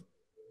right.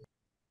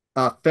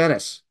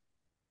 Fennis,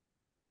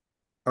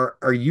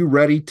 are you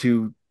ready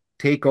to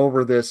take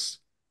over this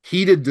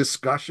heated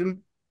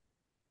discussion?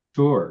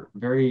 Sure,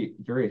 very,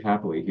 very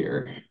happily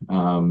here.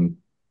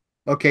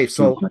 Okay, Too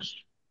so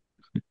much.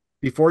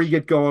 before you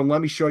get going,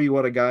 let me show you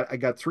what I got. I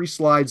got three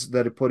slides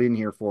that I put in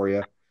here for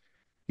you.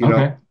 You know,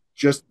 Okay,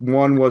 just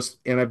one was,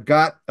 and I've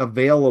got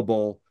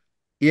available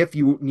if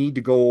you need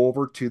to go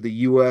over to the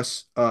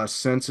US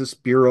Census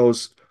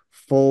Bureau's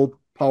full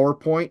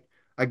PowerPoint.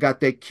 I got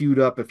that queued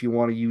up if you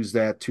want to use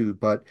that too.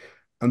 But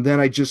and then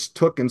I just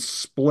took and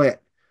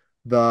split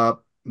the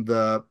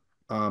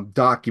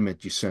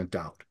document you sent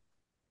out.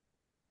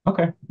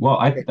 okay. Well,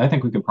 Okay. I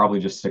think we could probably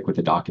just stick with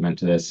the document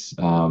to this.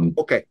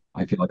 Okay.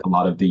 I feel like a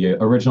lot of the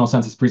original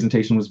census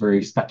presentation was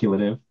very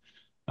speculative,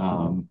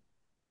 um,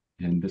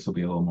 and this will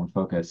be a little more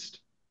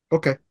focused.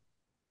 Okay.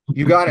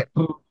 You got it.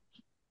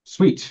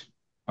 Sweet.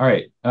 All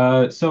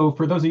right. So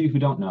for those of you who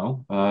don't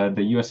know,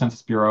 the U.S.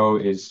 Census Bureau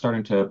is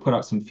starting to put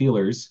out some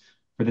feelers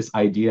for this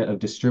idea of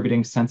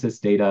distributing census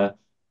data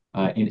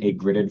in a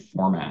gridded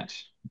format.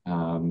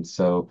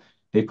 So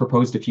they've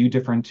proposed a few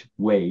different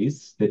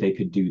ways that they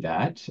could do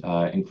that,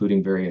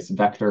 including various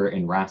vector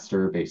and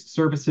raster-based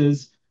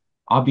services.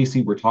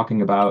 Obviously, we're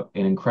talking about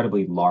an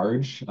incredibly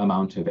large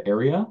amount of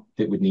area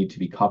that would need to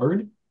be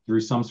covered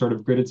through some sort of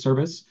gridded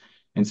service.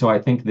 And so I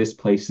think this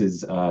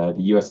places the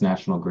U.S.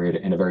 National Grid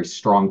in a very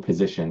strong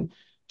position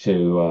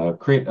to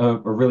create a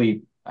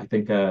really, I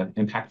think,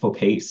 impactful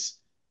case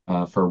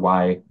for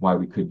why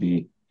we could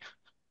be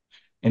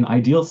an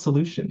ideal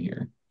solution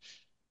here.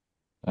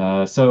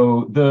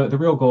 So the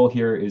real goal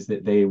here is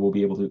that they will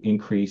be able to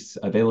increase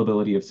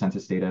availability of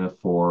census data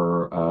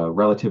for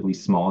relatively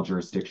small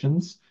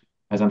jurisdictions.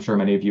 As I'm sure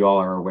many of you all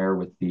are aware,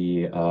 with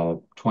the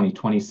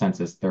 2020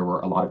 census, there were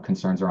a lot of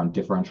concerns around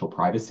differential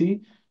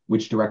privacy,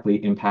 which directly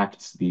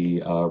impacts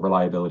the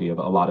reliability of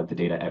a lot of the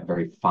data at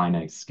very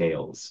finite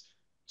scales.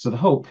 So the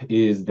hope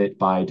is that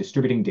by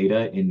distributing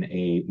data in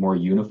a more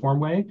uniform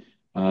way,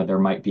 there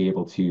might be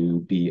able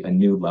to be a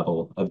new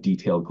level of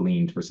detail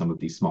gleaned for some of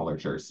these smaller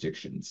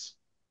jurisdictions.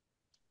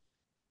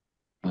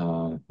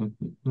 Uh,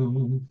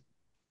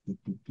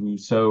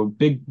 so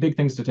big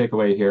things to take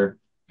away here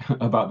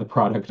about the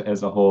product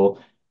as a whole.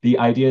 The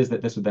idea is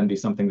that this would then be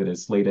something that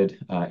is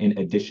slated in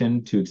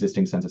addition to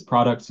existing census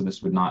products. So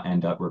this would not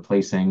end up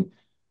replacing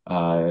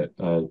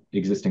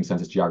existing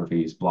census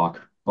geographies,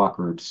 block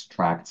groups,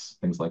 tracts,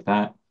 things like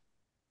that,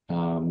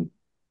 um,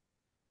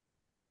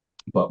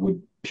 but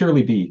would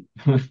purely be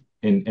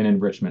in an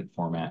enrichment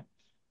format.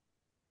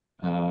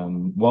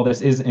 While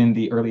this is in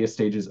the earliest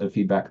stages of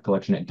feedback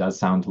collection, it does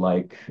sound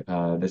like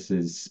this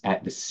is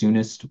at the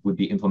soonest would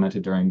be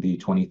implemented during the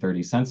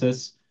 2030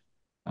 census.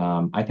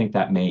 I think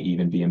that may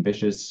even be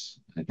ambitious.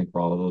 I think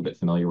we're all a little bit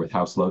familiar with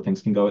how slow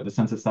things can go at the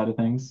census side of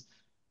things.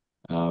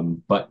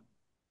 But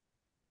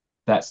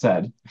that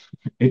said,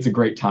 it's a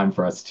great time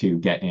for us to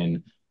get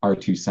in our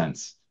 2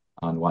 cents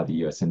on why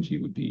the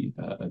USNG would be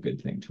a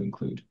good thing to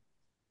include.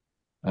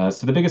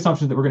 So the big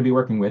assumptions that we're going to be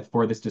working with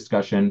for this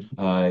discussion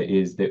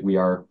is that we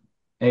are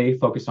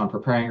focused on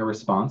preparing a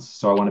response.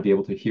 So I want to be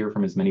able to hear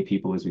from as many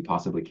people as we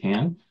possibly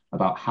can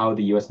about how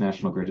the U.S.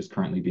 National Grid is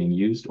currently being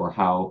used or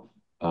how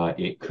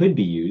it could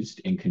be used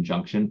in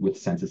conjunction with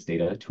census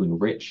data to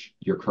enrich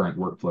your current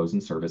workflows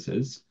and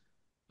services.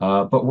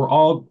 But we're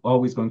all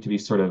always going to be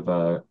sort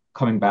of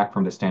coming back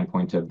from the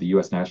standpoint of the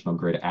U.S. National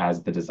Grid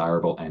as the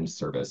desirable end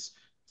service.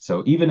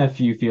 So even if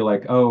you feel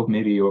like, oh,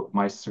 maybe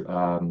my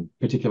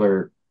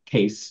particular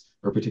case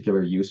or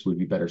particular use would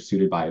be better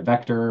suited by a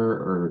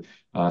vector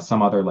or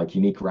some other like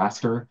unique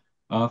raster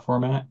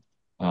format,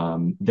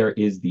 there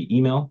is the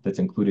email that's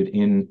included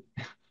in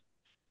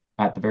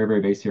at the very, very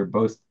base here,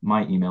 both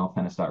my email,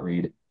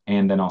 fennis.reed,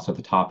 and then also at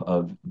the top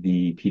of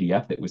the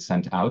PDF that was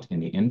sent out in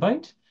the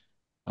invite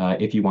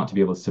if you want to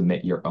be able to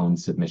submit your own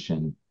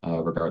submission,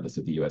 regardless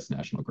of the U.S.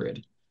 National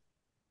Grid.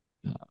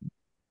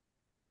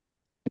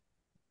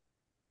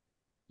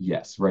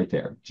 Yes, right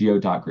there,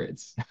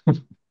 geo.grids.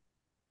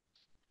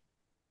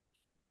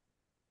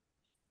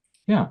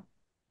 Yeah.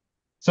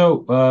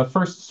 So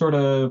first sort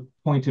of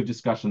point of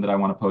discussion that I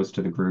want to pose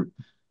to the group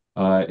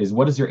is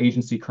what is your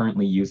agency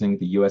currently using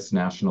the US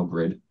National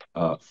Grid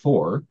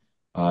for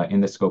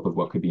in the scope of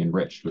what could be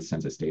enriched with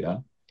census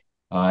data?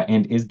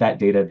 And is that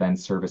data then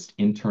serviced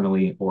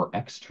internally or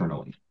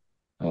externally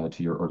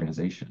to your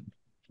organization?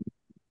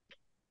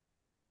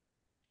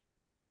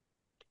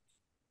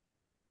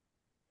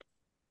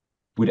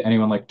 Would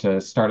anyone like to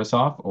start us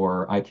off,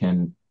 or I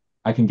can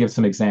give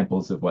some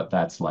examples of what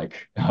that's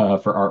like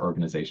for our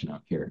organization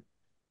out here.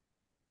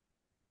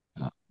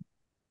 Uh,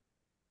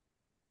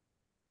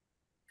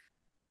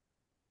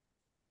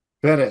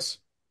 Fennis,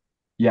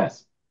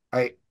 yes.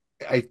 I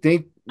I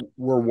think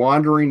we're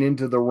wandering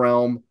into the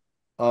realm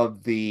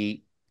of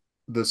the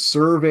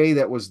survey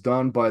that was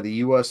done by the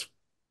U.S.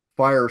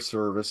 Fire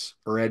Service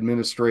or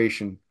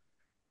Administration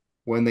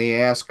when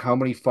they asked how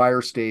many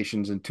fire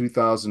stations in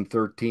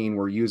 2013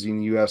 were using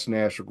the U.S.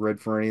 National Grid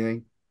for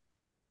anything,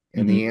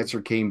 and Mhm. the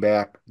answer came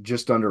back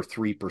just under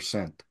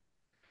 3%.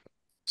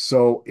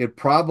 So it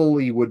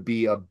probably would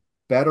be a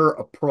better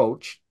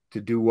approach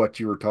to do what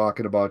you were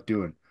talking about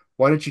doing.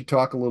 Why don't you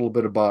talk a little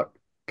bit about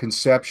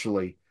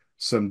conceptually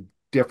some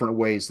different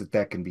ways that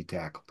that can be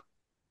tackled?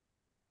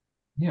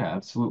 Yeah,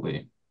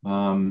 absolutely.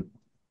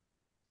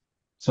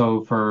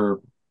 So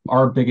for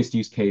our biggest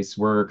use case,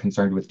 we're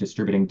concerned with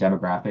distributing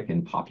demographic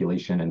and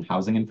population and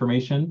housing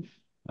information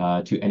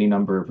to any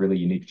number of really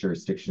unique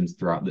jurisdictions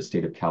throughout the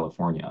state of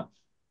California.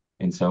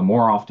 And so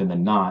more often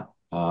than not,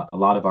 a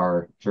lot of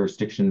our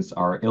jurisdictions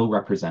are ill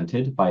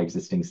represented by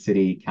existing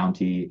city,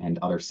 county, and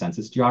other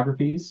census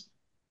geographies.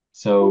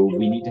 So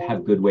we need to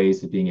have good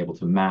ways of being able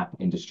to map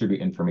and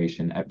distribute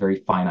information at very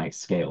finite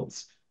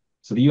scales.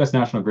 So the US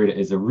National Grid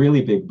is a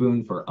really big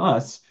boon for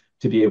us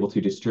to be able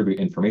to distribute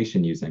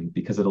information using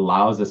because it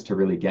allows us to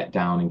really get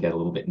down and get a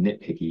little bit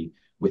nitpicky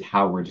with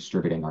how we're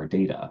distributing our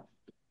data.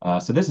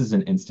 So this is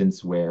an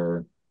instance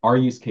where our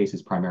use case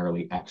is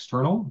primarily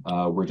external.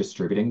 We're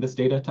distributing this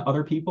data to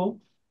other people.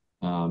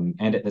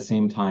 And at the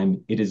same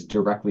time, it is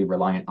directly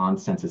reliant on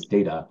census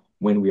data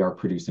when we are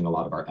producing a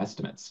lot of our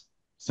estimates.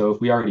 So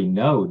if we already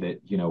know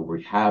that,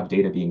 we have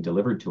data being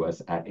delivered to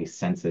us at a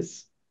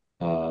census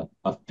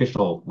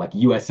official, like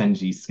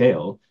USNG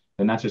scale,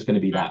 then that's just going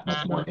to be that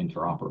much more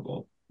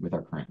interoperable with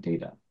our current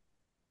data.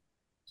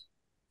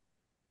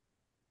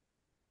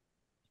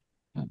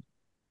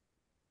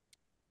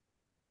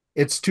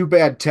 It's too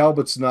bad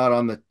Talbot's not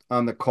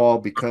on the call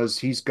because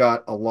he's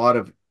got a lot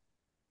of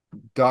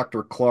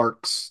Dr.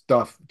 Clark's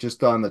stuff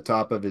just on the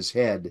top of his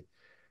head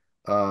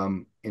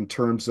in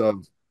terms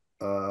of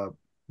uh,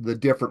 the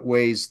different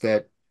ways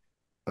that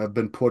have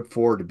been put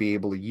forward to be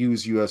able to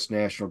use U.S.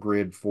 National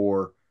Grid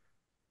for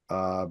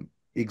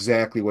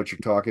exactly what you're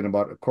talking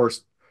about. Of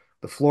course,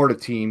 the Florida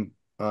team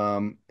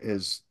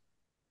has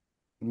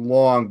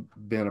long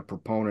been a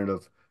proponent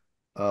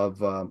of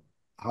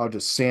how to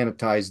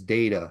sanitize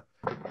data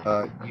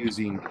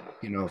using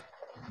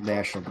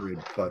National Grid.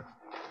 But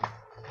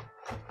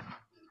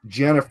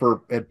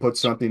Jennifer had put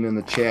something in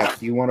the chat.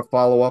 Do you want to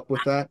follow up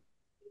with that?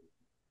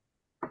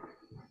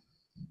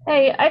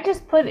 Hey, I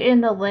just put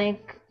in the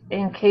link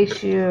in case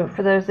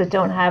for those that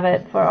don't have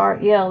it, for our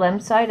ELM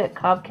site at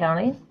Cobb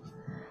County.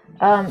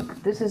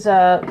 This is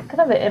a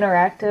kind of an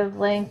interactive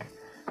link.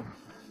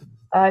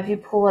 If you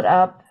pull it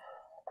up,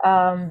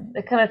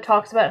 it kind of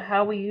talks about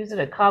how we use it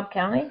at Cobb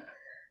County.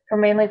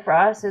 Mainly for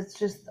us, it's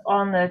just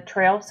on the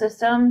trail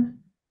system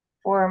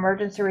for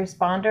emergency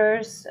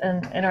responders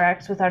and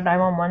interacts with our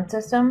 911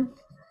 system.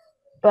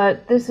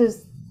 But this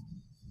is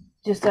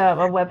just a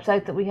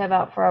website that we have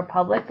out for our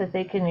public that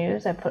they can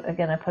use. I put it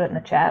in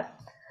the chat.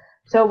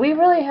 So we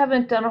really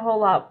haven't done a whole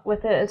lot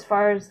with it as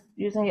far as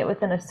using it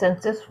within a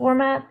census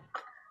format.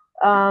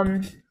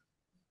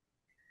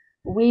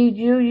 We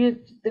do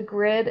use the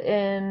grid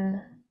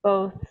in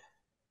both.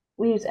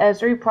 We use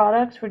Esri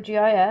products for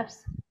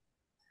GIS.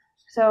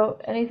 So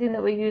anything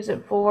that we use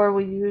it for,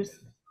 we use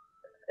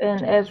in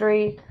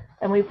Esri,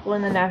 and we pull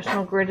in the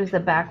National Grid as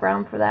the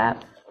background for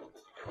that.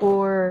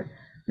 For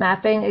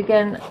mapping,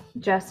 again,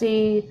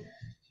 Jesse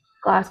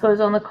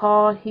Glasgow's on the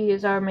call. He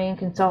is our main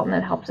consultant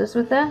that helps us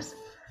with this.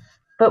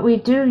 But we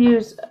do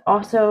use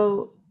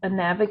also a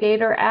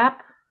Navigator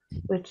app,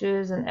 which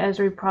is an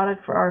Esri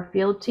product for our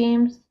field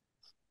teams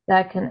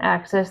that can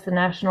access the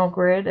National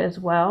Grid as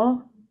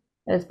well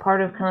as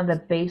part of kind of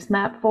the base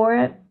map for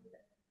it,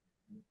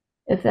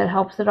 if that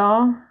helps at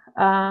all.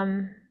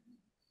 I'm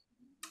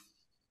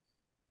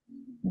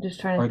just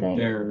trying to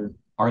think.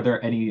 Are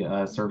there any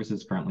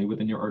services currently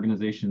within your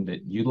organization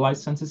that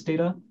utilize census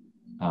data?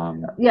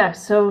 Yeah,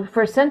 so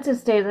for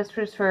census data, that's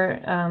just for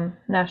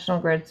National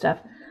Grid stuff.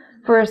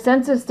 For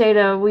census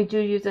data, we do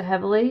use it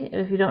heavily.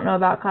 If you don't know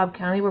about Cobb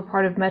County, we're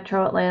part of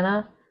Metro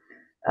Atlanta.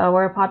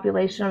 We're a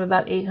population of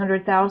about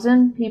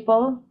 800,000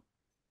 people,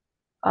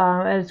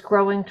 and it's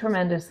growing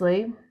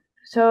tremendously.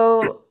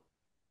 So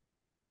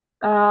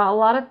a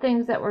lot of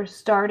things that we're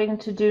starting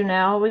to do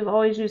now, we've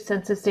always used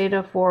census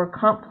data for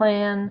comp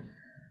plan,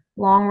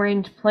 long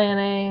range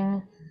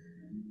planning,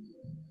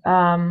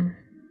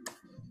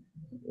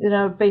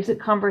 basic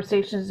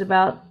conversations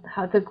about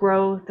how the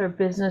growth or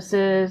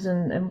businesses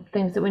and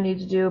things that we need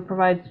to do,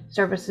 provide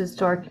services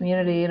to our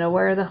community. You know,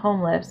 where are the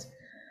homeless?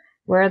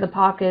 Where are the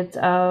pockets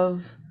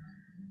of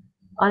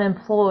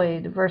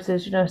unemployed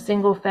versus, you know,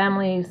 single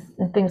families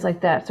and things like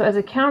that. So as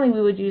a county,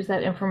 we would use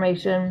that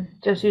information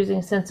just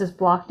using census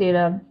block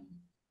data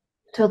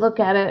to look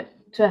at it,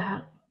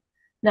 to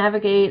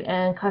navigate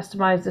and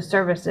customize the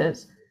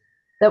services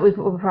that we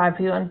provide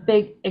for you. And a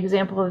big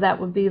example of that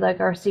would be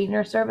like our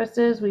senior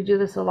services. We do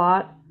this a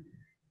lot.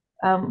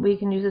 We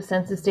can use the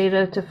census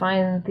data to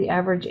find the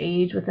average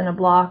age within a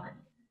block.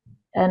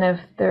 And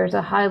if there's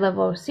a high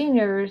level of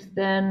seniors,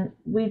 then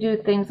we do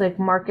things like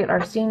market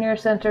our senior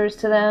centers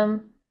to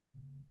them.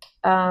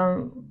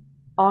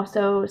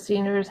 Also,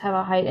 seniors have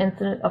a high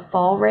incident of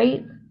fall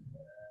rate,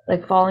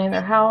 like falling in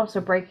their house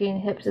or breaking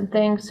hips and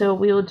things. So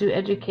we will do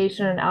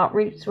education and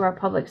outreach to our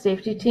public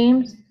safety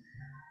teams,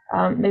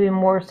 maybe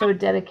more so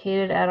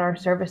dedicated at our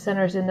service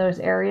centers in those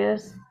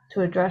areas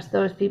to address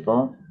those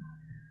people.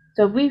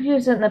 So we've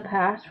used it in the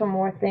past for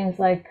more things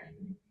like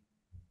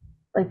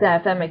that,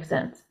 if that makes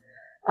sense.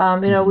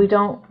 You know, we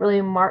don't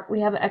really we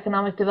have an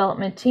economic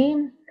development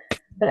team,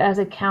 but as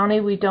a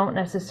county, we don't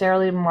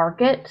necessarily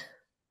market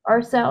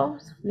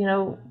ourselves. You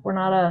know, we're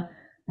not a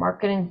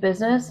marketing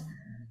business.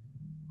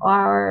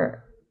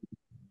 Our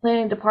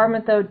planning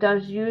department, though,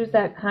 does use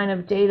that kind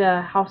of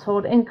data,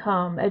 household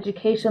income,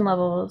 education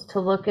levels, to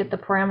look at the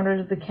parameters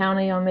of the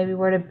county on maybe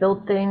where to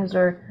build things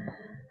or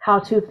how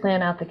to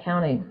plan out the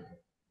county.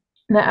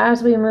 Now,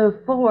 as we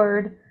move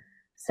forward,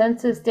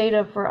 census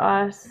data for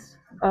us,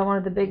 one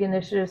of the big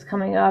initiatives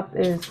coming up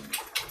is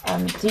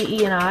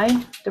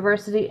DE&I,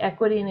 Diversity,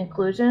 Equity, and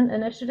Inclusion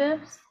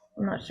Initiatives.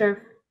 I'm not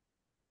sure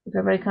if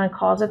everybody kind of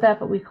calls it that,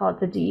 but we call it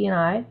the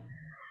DE&I.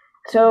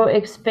 So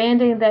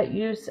expanding that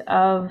use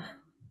of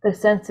the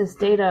census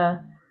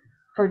data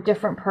for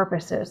different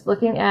purposes,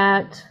 looking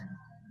at,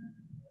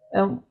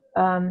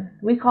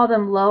 we call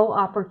them low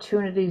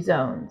opportunity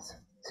zones.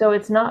 So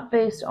it's not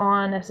based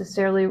on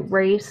necessarily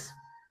race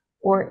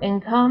or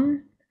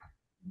income,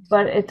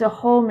 but it's a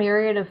whole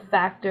myriad of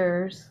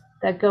factors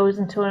that goes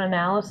into an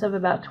analysis of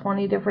about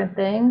 20 different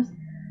things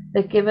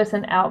that give us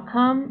an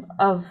outcome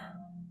of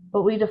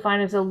what we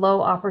define as a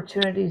low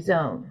opportunity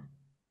zone.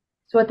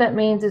 So what that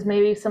means is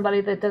maybe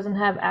somebody that doesn't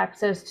have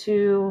access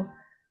to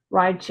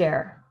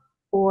rideshare,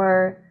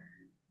 or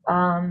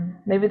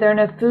maybe they're in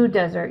a food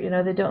desert, you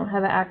know, they don't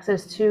have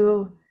access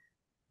to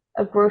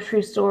a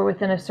grocery store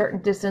within a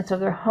certain distance of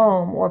their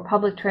home or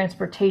public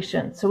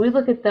transportation. So we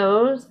look at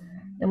those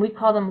and we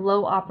call them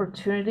low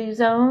opportunity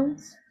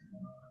zones.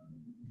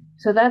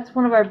 So that's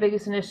one of our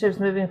biggest initiatives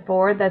moving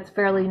forward. That's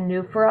fairly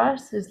new for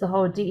us, is the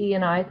whole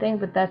DE&I thing,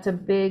 but that's a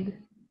big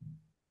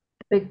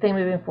thing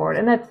moving forward.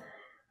 And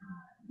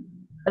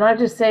I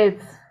just say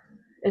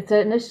it's an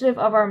initiative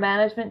of our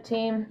management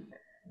team.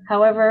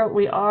 However,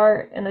 we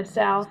are in the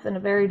South, in a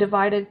very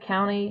divided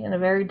county, in a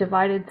very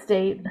divided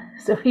state.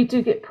 So we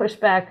do get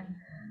pushback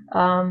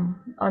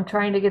on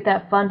trying to get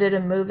that funded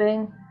and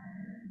moving.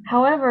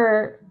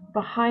 However,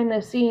 behind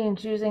the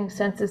scenes, using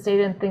census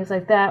data and things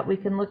like that, we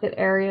can look at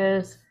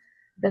areas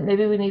that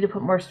maybe we need to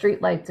put more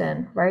streetlights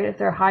in, right? If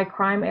they're high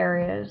crime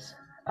areas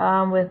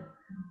with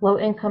low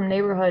income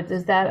neighborhoods,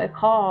 is that a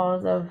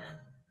cause of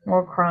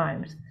more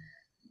crimes?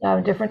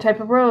 Different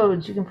type of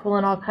roads, you can pull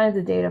in all kinds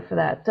of data for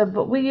that. So,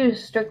 but we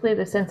use strictly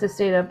the census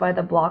data by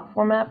the block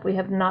format. We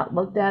have not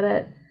looked at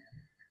it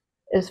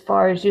as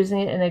far as using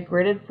it in a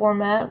gridded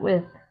format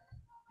with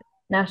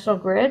National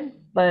Grid,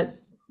 but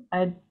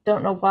I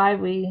don't know why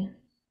we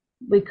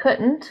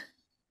couldn't,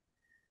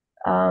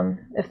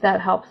 if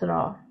that helps at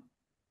all.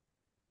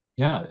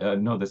 Yeah,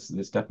 no, this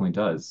definitely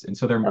does. And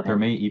so there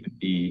may even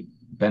be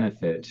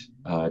benefit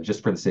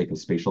just for the sake of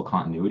spatial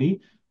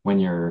continuity when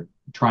you're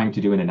trying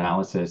to do an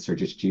analysis or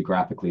just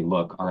geographically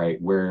look, all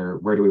right, where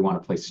do we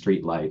want to place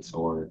streetlights,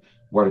 or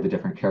what are the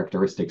different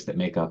characteristics that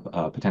make up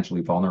a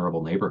potentially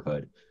vulnerable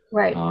neighborhood?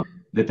 Right.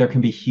 That there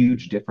can be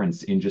huge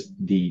difference in just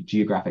the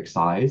geographic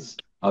size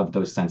of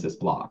those census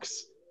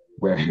blocks,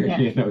 where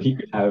you know, you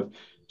could have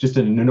just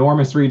an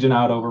enormous region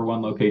out over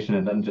one location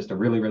and then just a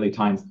really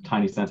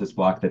tiny census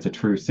block that's a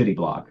true city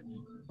block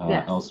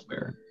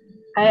elsewhere.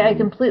 I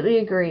completely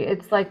agree.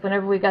 It's like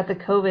whenever we got the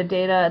COVID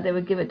data, they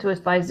would give it to us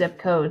by zip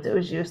codes. It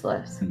was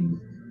useless.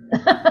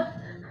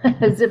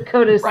 Zip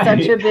code is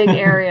such a big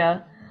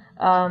area.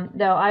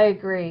 No, I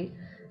agree.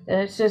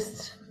 And it's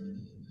just,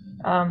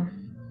 but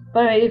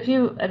if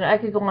you, and I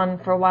could go on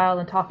for a while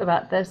and talk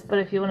about this, but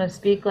if you want to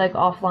speak like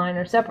offline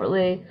or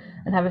separately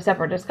and have a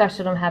separate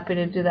discussion, I'm happy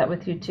to do that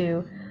with you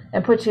too,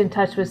 and put you in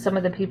touch with some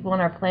of the people in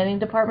our planning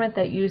department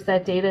that use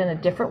that data in a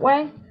different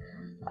way.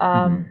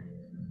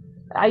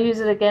 I use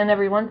it again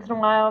every once in a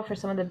while for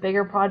some of the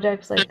bigger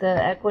projects like the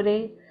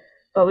equity,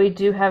 but we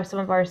do have some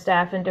of our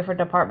staff in different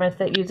departments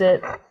that use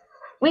it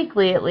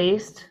weekly at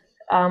least,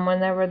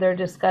 whenever they're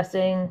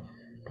discussing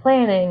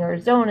planning or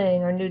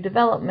zoning or new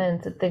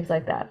developments and things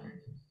like that.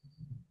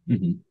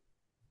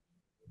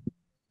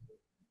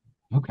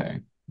 Okay.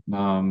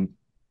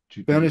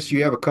 Fennis,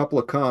 you have a couple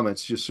of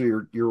comments, just so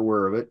you're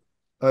aware of it.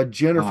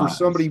 Jennifer, I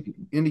somebody see.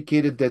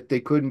 indicated that they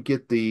couldn't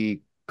get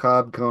the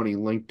Cobb County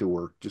link to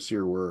work. Just so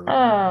you're aware of it.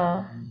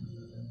 Oh,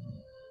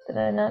 did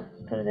I not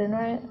put it in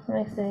right?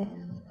 Let me see.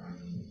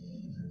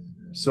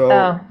 So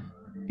Oh,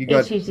 you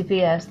got,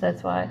 HTTPS,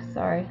 that's why.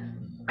 Sorry.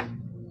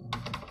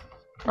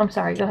 I'm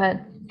sorry, go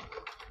ahead.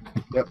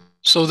 yep.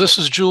 So this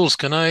is Jules.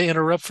 Can I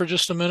interrupt for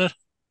just a minute?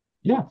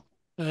 Yeah.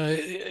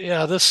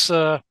 Yeah, this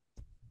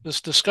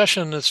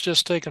discussion that's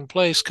just taken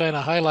place kind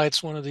of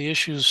highlights one of the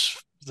issues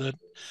that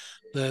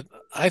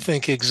I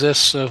think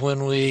exists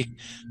when we,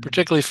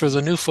 particularly for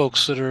the new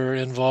folks that are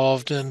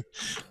involved, and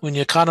when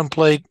you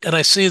contemplate. And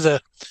I see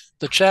the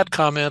chat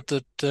comment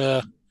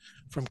that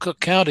from Cook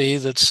County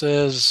that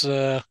says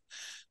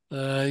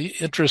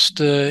interest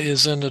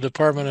is in the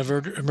Department of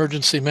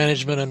Emergency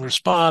Management and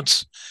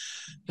Response,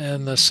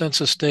 and the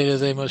census data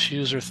they must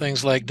use are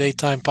things like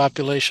daytime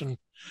population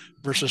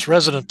versus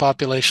resident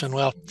population.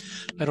 Well,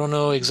 I don't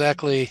know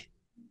exactly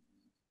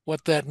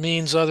what that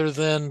means, other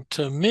than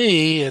to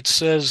me, it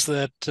says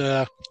that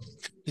the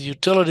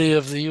utility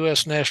of the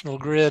U.S. national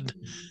grid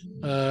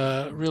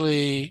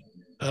really,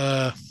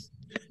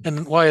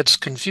 and why it's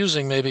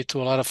confusing maybe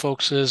to a lot of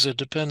folks, is it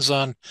depends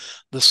on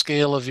the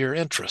scale of your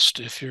interest.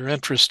 If your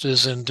interest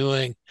is in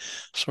doing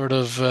sort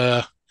of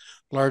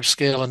large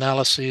scale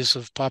analyses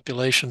of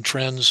population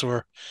trends,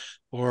 or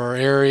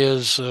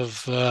areas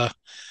of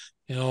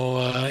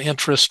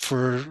interest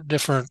for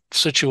different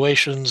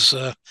situations,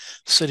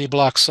 city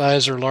block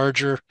size or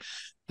larger.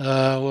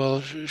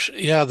 Well,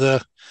 yeah,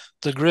 the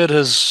grid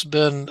has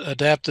been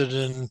adapted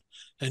and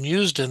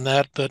used in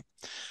that, but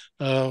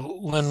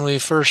when we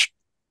first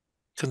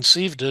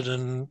conceived it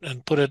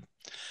and put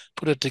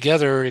it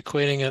together,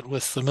 equating it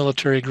with the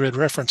military grid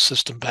reference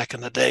system back in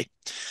the day,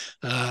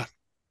 uh,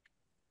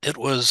 it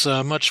was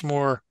much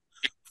more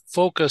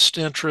focused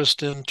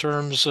interest in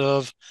terms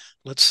of,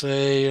 let's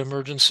say,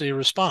 emergency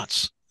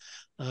response,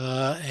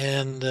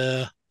 and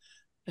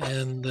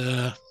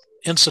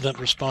incident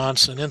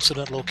response and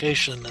incident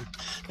location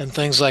and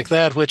things like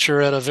that, which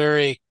are at a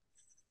very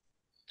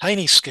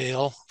tiny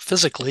scale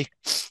physically.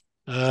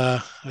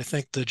 I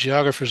think the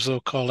geographers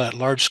though call that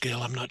large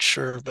scale. I'm not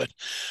sure, but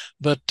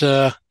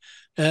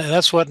and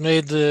that's what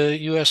made the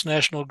U.S.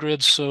 national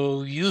grid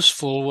so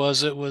useful.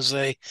 Was it was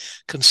a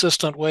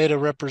consistent way to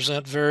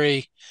represent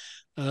very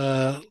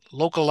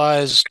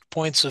localized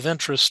points of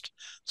interest,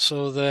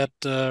 so that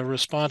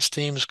response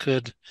teams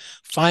could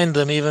find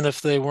them even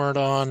if they weren't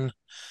on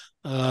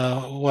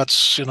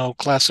what's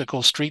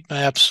classical street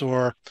maps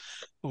or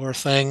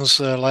things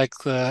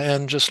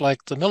and just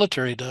like the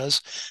military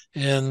does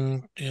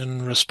in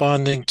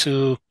responding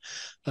to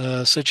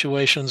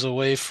situations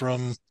away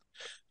from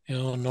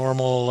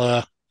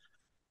normal.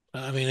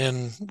 I mean,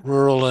 in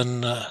rural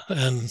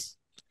and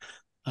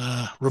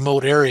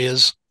remote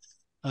areas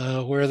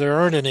where there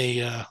aren't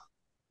any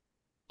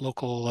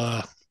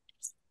local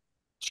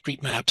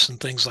street maps and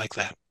things like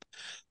that.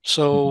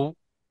 So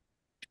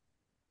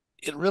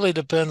it really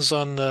depends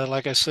on,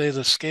 like I say,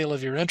 the scale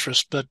of your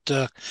interest. But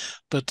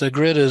the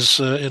grid is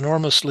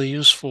enormously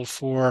useful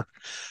for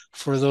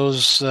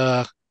those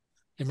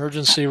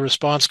emergency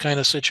response kind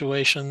of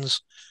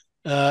situations,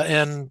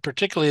 and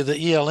particularly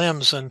the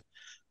ELMs. And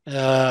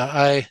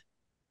I,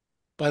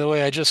 by the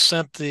way, I just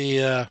sent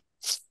the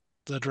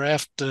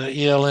draft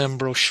ELM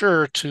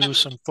brochure to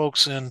some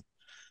folks in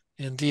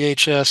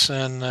DHS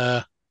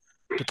and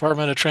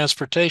Department of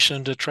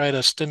Transportation to try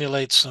to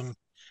stimulate some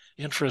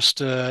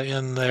interest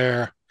in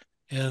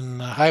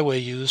highway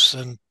use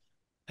and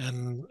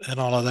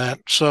all of that.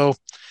 So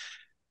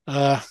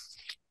uh,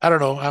 I don't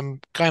know.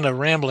 I'm kind of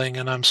rambling,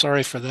 and I'm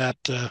sorry for that.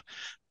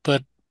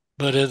 But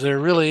there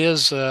really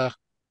is a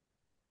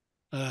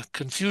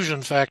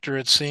confusion factor,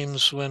 it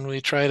seems, when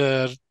we try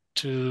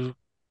to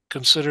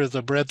consider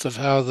the breadth of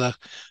how the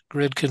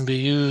grid can be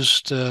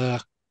used in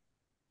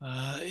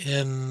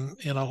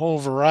a whole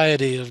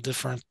variety of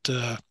different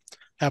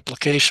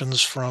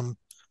applications, from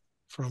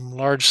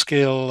large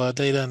scale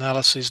data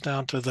analyses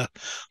down to the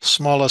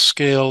smallest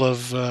scale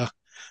of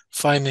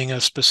finding a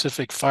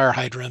specific fire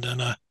hydrant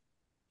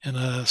in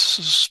a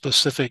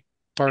specific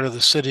part of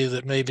the city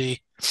that may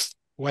be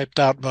wiped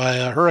out by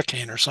a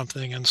hurricane or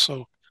something, and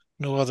so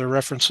no other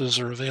references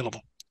are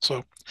available.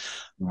 So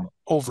Right.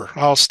 over.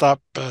 I'll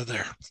stop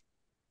there.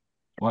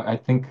 Well, I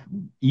think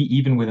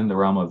even within the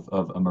realm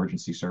of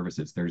emergency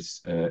services,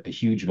 there's a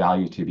huge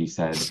value to be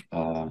said,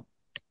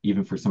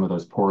 even for some of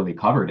those poorly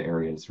covered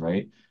areas,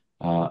 right?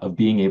 Of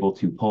being able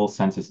to pull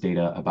census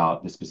data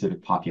about the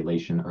specific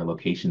population or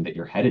location that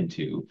you're headed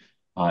to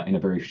in a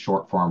very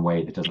short form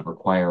way that doesn't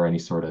require any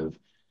sort of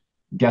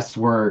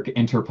guesswork,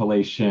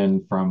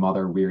 interpolation from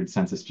other weird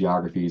census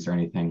geographies or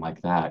anything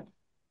like that.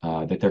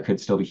 That there could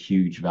still be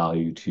huge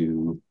value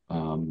to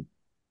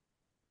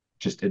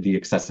just the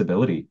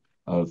accessibility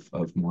of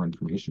more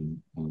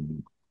information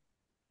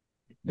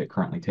that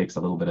currently takes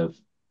a little bit of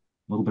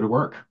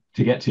work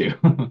to get to.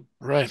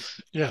 Right.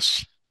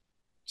 Yes.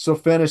 So,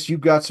 Fennis,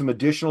 you've got some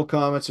additional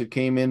comments that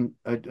came in.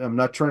 I'm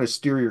not trying to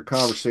steer your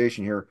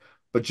conversation here,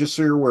 but just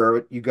so you're aware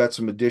of it, you got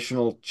some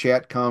additional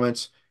chat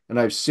comments, and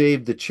I've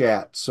saved the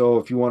chat. So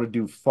if you want to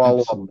do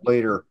follow up Absolutely.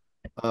 later,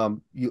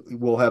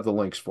 we'll have the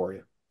links for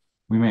you.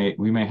 We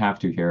may have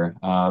to here.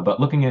 But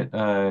looking at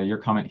your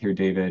comment here,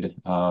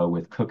 David,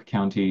 with Cook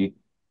County,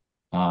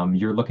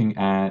 you're looking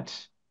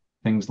at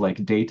things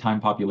like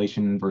daytime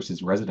population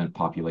versus resident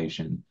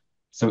population.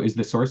 So is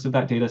the source of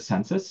that data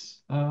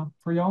census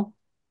for y'all?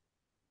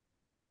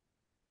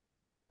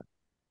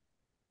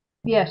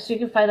 Yes, you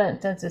can find that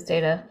in census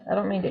data. I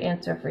don't mean to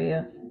answer for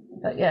you,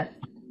 but yes.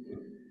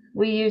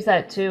 We use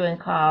that too in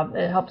Cobb.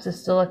 It helps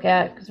us to look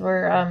at, because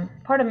we're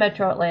part of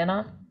Metro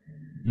Atlanta.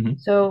 Mm-hmm.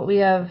 So we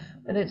have,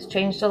 and it's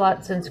changed a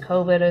lot since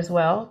COVID as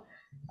well.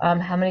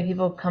 How many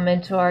people come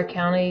into our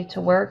county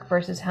to work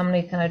versus how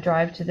many kind of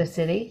drive to the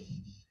city.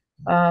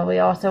 We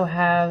also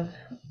have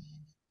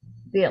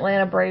the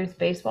Atlanta Braves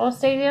baseball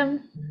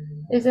stadium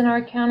is in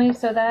our county,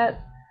 so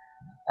that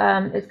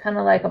is kind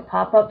of like a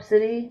pop-up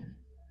city,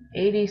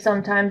 80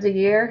 sometimes a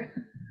year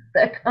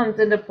that comes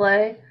into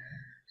play.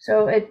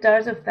 So it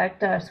does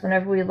affect us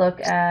whenever we look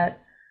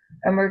at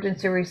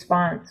emergency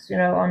response,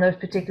 on those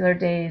particular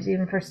days,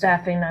 even for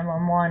staffing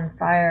 911,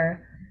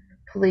 fire,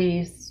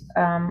 police,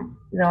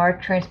 our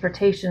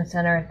transportation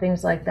center,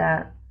 things like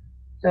that.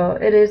 So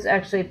it is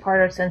actually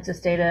part of census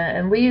data,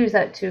 and we use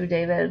that too,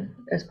 David,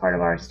 as part of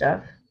our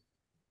stuff.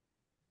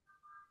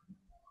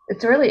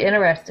 It's really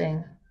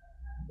interesting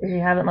if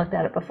you haven't looked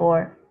at it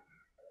before.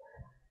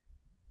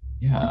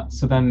 Yeah.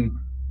 So then,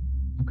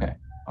 okay.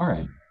 All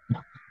right.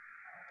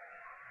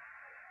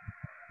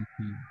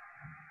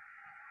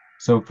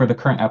 So for the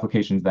current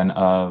applications then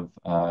of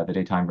the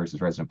daytime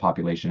versus resident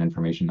population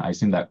information, I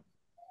assume that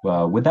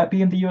would that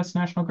be in the U.S.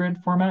 National Grid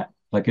format?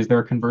 Like, is there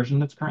a conversion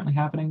that's currently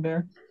happening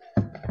there?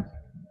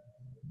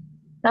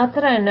 Not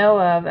that I know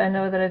of. I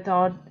know that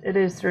it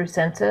is through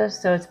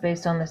census, so it's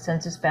based on the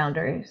census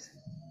boundaries.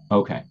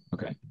 Okay.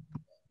 Okay.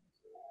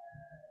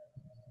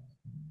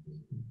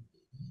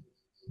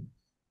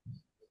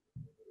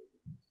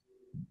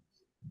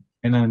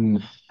 And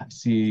then I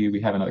see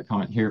we have another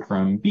comment here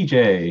from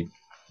BJ.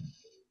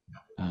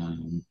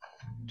 Um,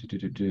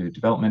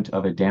 development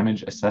of a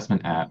damage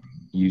assessment app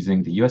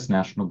using the U.S.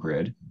 National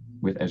Grid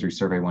with Esri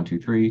Survey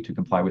 123 to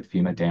comply with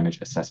FEMA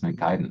damage assessment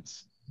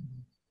guidance.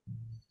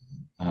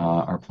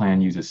 Our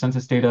plan uses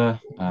census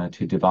data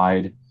to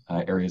divide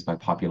areas by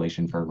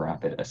population for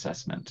rapid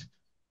assessment.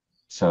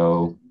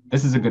 So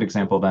this is a good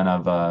example then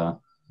of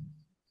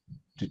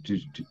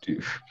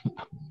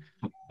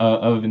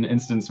of an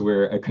instance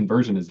where a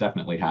conversion is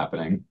definitely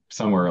happening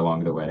somewhere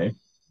along the way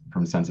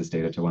from census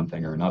data to one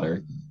thing or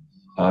another.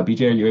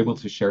 BJ, are you able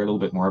to share a little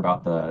bit more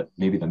about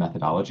maybe the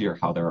methodology or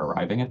how they're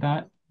arriving at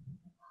that?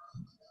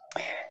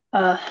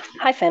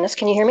 Hi, Fennis.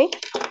 Can you hear me?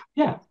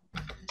 Yeah.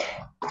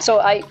 So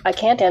I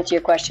can't answer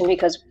your question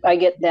because I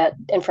get that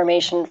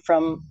information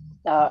from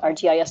our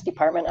GIS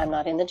department. I'm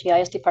not in the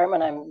GIS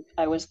department.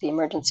 I was the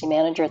emergency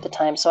manager at the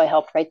time, so I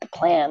helped write the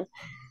plan,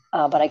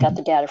 but I got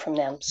the data from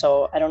them.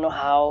 So I don't know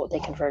how they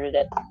converted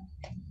it.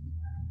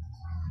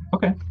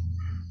 Okay.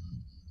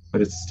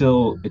 But it's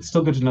still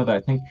good to know that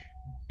I think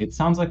it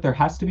sounds like there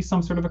has to be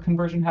some sort of a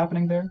conversion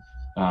happening there.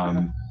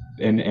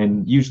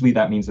 And usually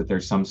that means that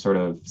there's some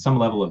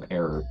level of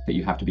error that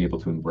you have to be able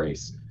to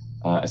embrace,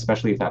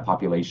 especially if that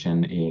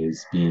population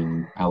is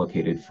being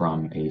allocated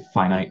from a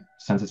finite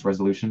census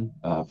resolution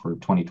for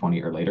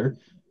 2020 or later.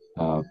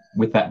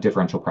 With that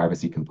differential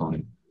privacy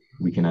component,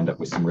 we can end up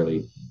with some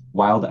really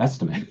wild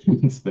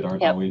estimates that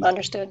aren't always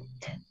understood.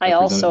 I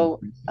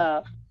represented.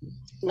 also,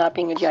 not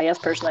being a GIS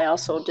person, I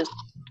also just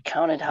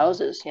counted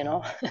houses,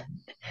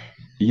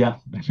 Yeah,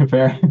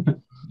 fair.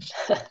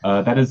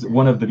 That is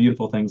one of the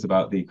beautiful things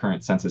about the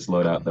current census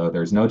loadout, though.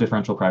 There's no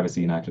differential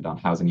privacy enacted on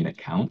housing unit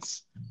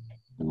counts.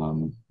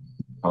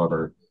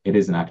 However, it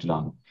is enacted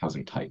on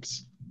housing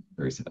types,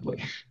 very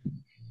sadly.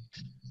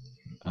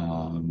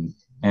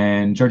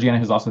 And Georgiana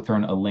has also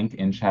thrown a link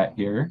in chat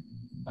here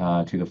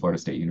to the Florida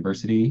State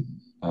University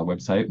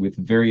website with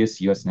various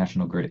U.S.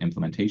 National Grid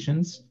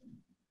implementations.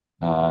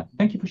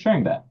 Thank you for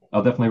sharing that.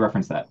 I'll definitely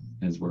reference that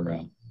as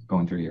we're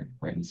going through here,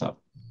 writing this up.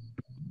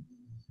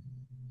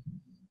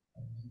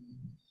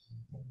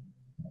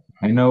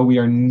 I know we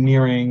are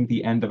nearing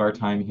the end of our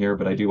time here,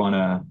 but I do want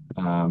to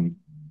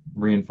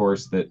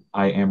reinforce that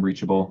I am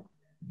reachable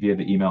via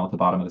the email at the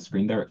bottom of the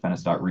screen there at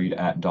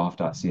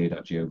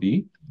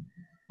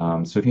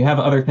fennis.reed@doff.ca.gov. So if you have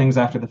other things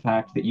after the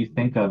fact that you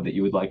think of that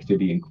you would like to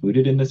be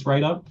included in this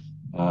write-up,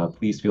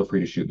 please feel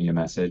free to shoot me a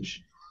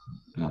message.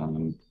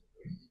 And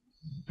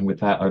with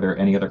that, are there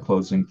any other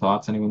closing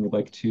thoughts anyone would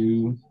like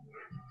to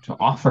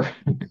offer?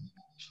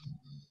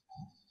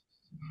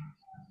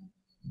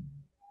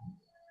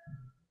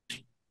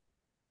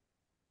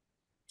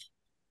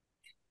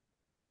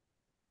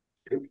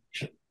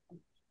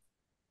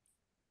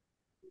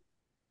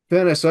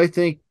 Fennis, I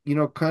think,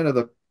 kind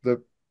of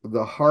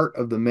the heart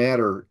of the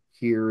matter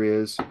here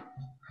is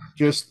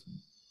just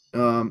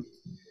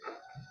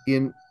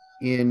in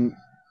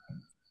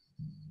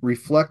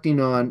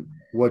reflecting on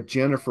what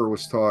Jennifer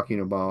was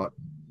talking about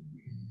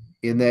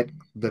in that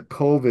the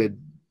COVID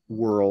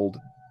world,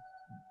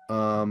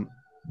 the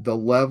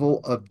level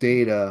of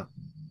data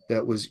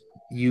that was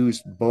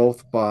used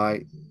both by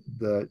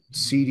the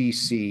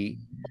CDC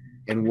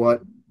and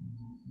what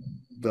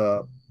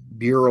the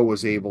Bureau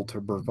was able to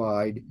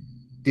provide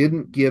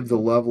didn't give the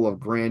level of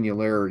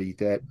granularity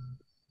that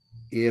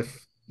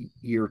if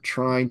you're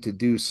trying to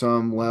do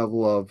some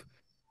level of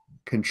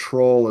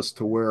control as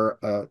to where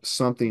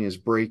something is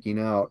breaking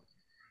out,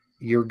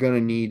 you're going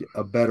to need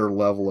a better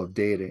level of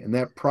data. And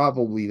that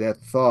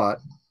thought,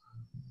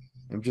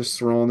 I'm just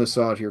throwing this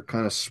out here,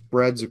 kind of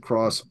spreads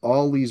across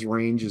all these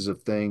ranges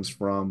of things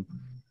from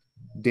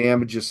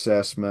damage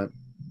assessment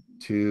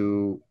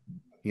to,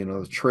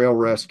 the trail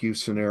rescue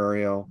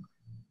scenario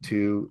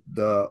to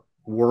the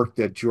work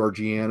that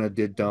Georgiana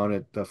did down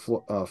at the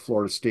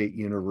Florida State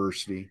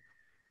University.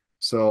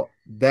 So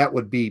that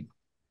would be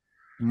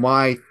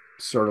my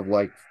sort of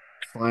like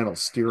final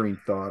steering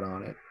thought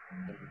on it.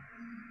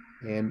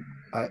 And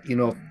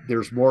if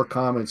there's more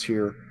comments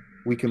here,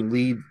 we can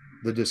leave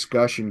the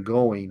discussion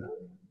going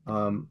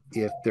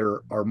if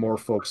there are more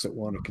folks that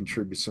want to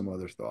contribute some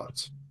other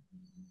thoughts.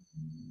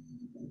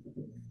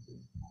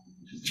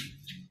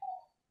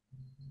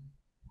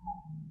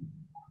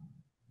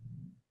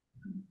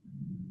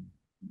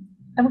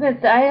 I'm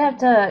good. I have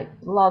to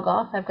log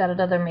off. I've got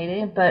another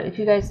meeting, but if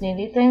you guys need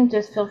anything,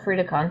 just feel free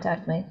to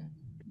contact me.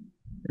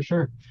 For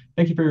sure.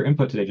 Thank you for your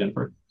input today,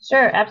 Jennifer.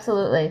 Sure,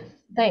 absolutely.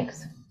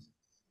 Thanks.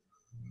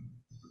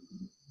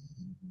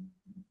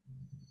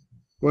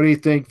 What do you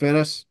think,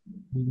 Fennis?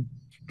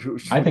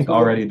 I think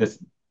already this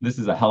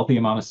is a healthy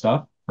amount of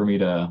stuff for me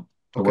to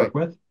work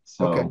with.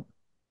 So Okay.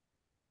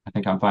 I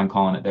think I'm fine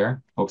calling it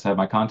there. Folks have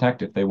my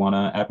contact if they want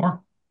to add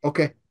more.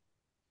 Okay.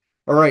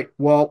 All right.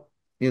 Well,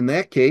 in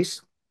that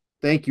case,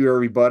 thank you,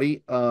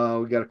 everybody.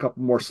 We got a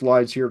couple more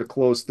slides here to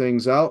close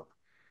things out,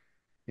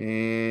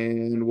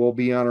 and we'll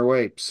be on our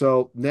way.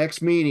 So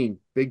next meeting,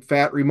 big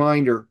fat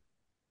reminder,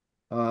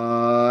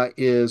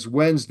 is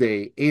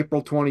Wednesday,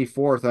 April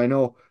 24th. I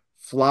know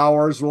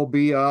flowers will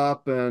be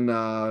up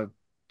and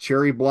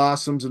cherry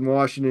blossoms in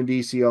Washington,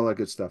 D.C., all that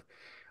good stuff.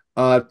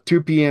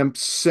 2 p.m.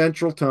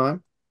 Central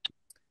Time.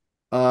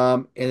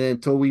 And then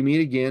until we meet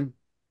again,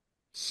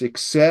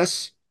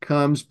 success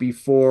comes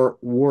before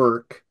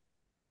work,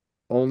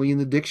 only in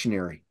the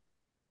dictionary.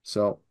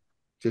 So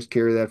just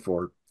carry that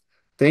forward.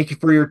 Thank you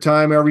for your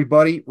time,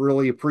 everybody.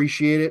 Really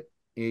appreciate it.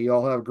 And you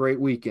all have a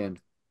great weekend.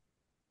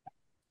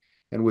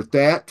 And with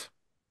that,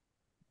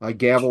 I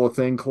gavel the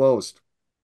thing closed.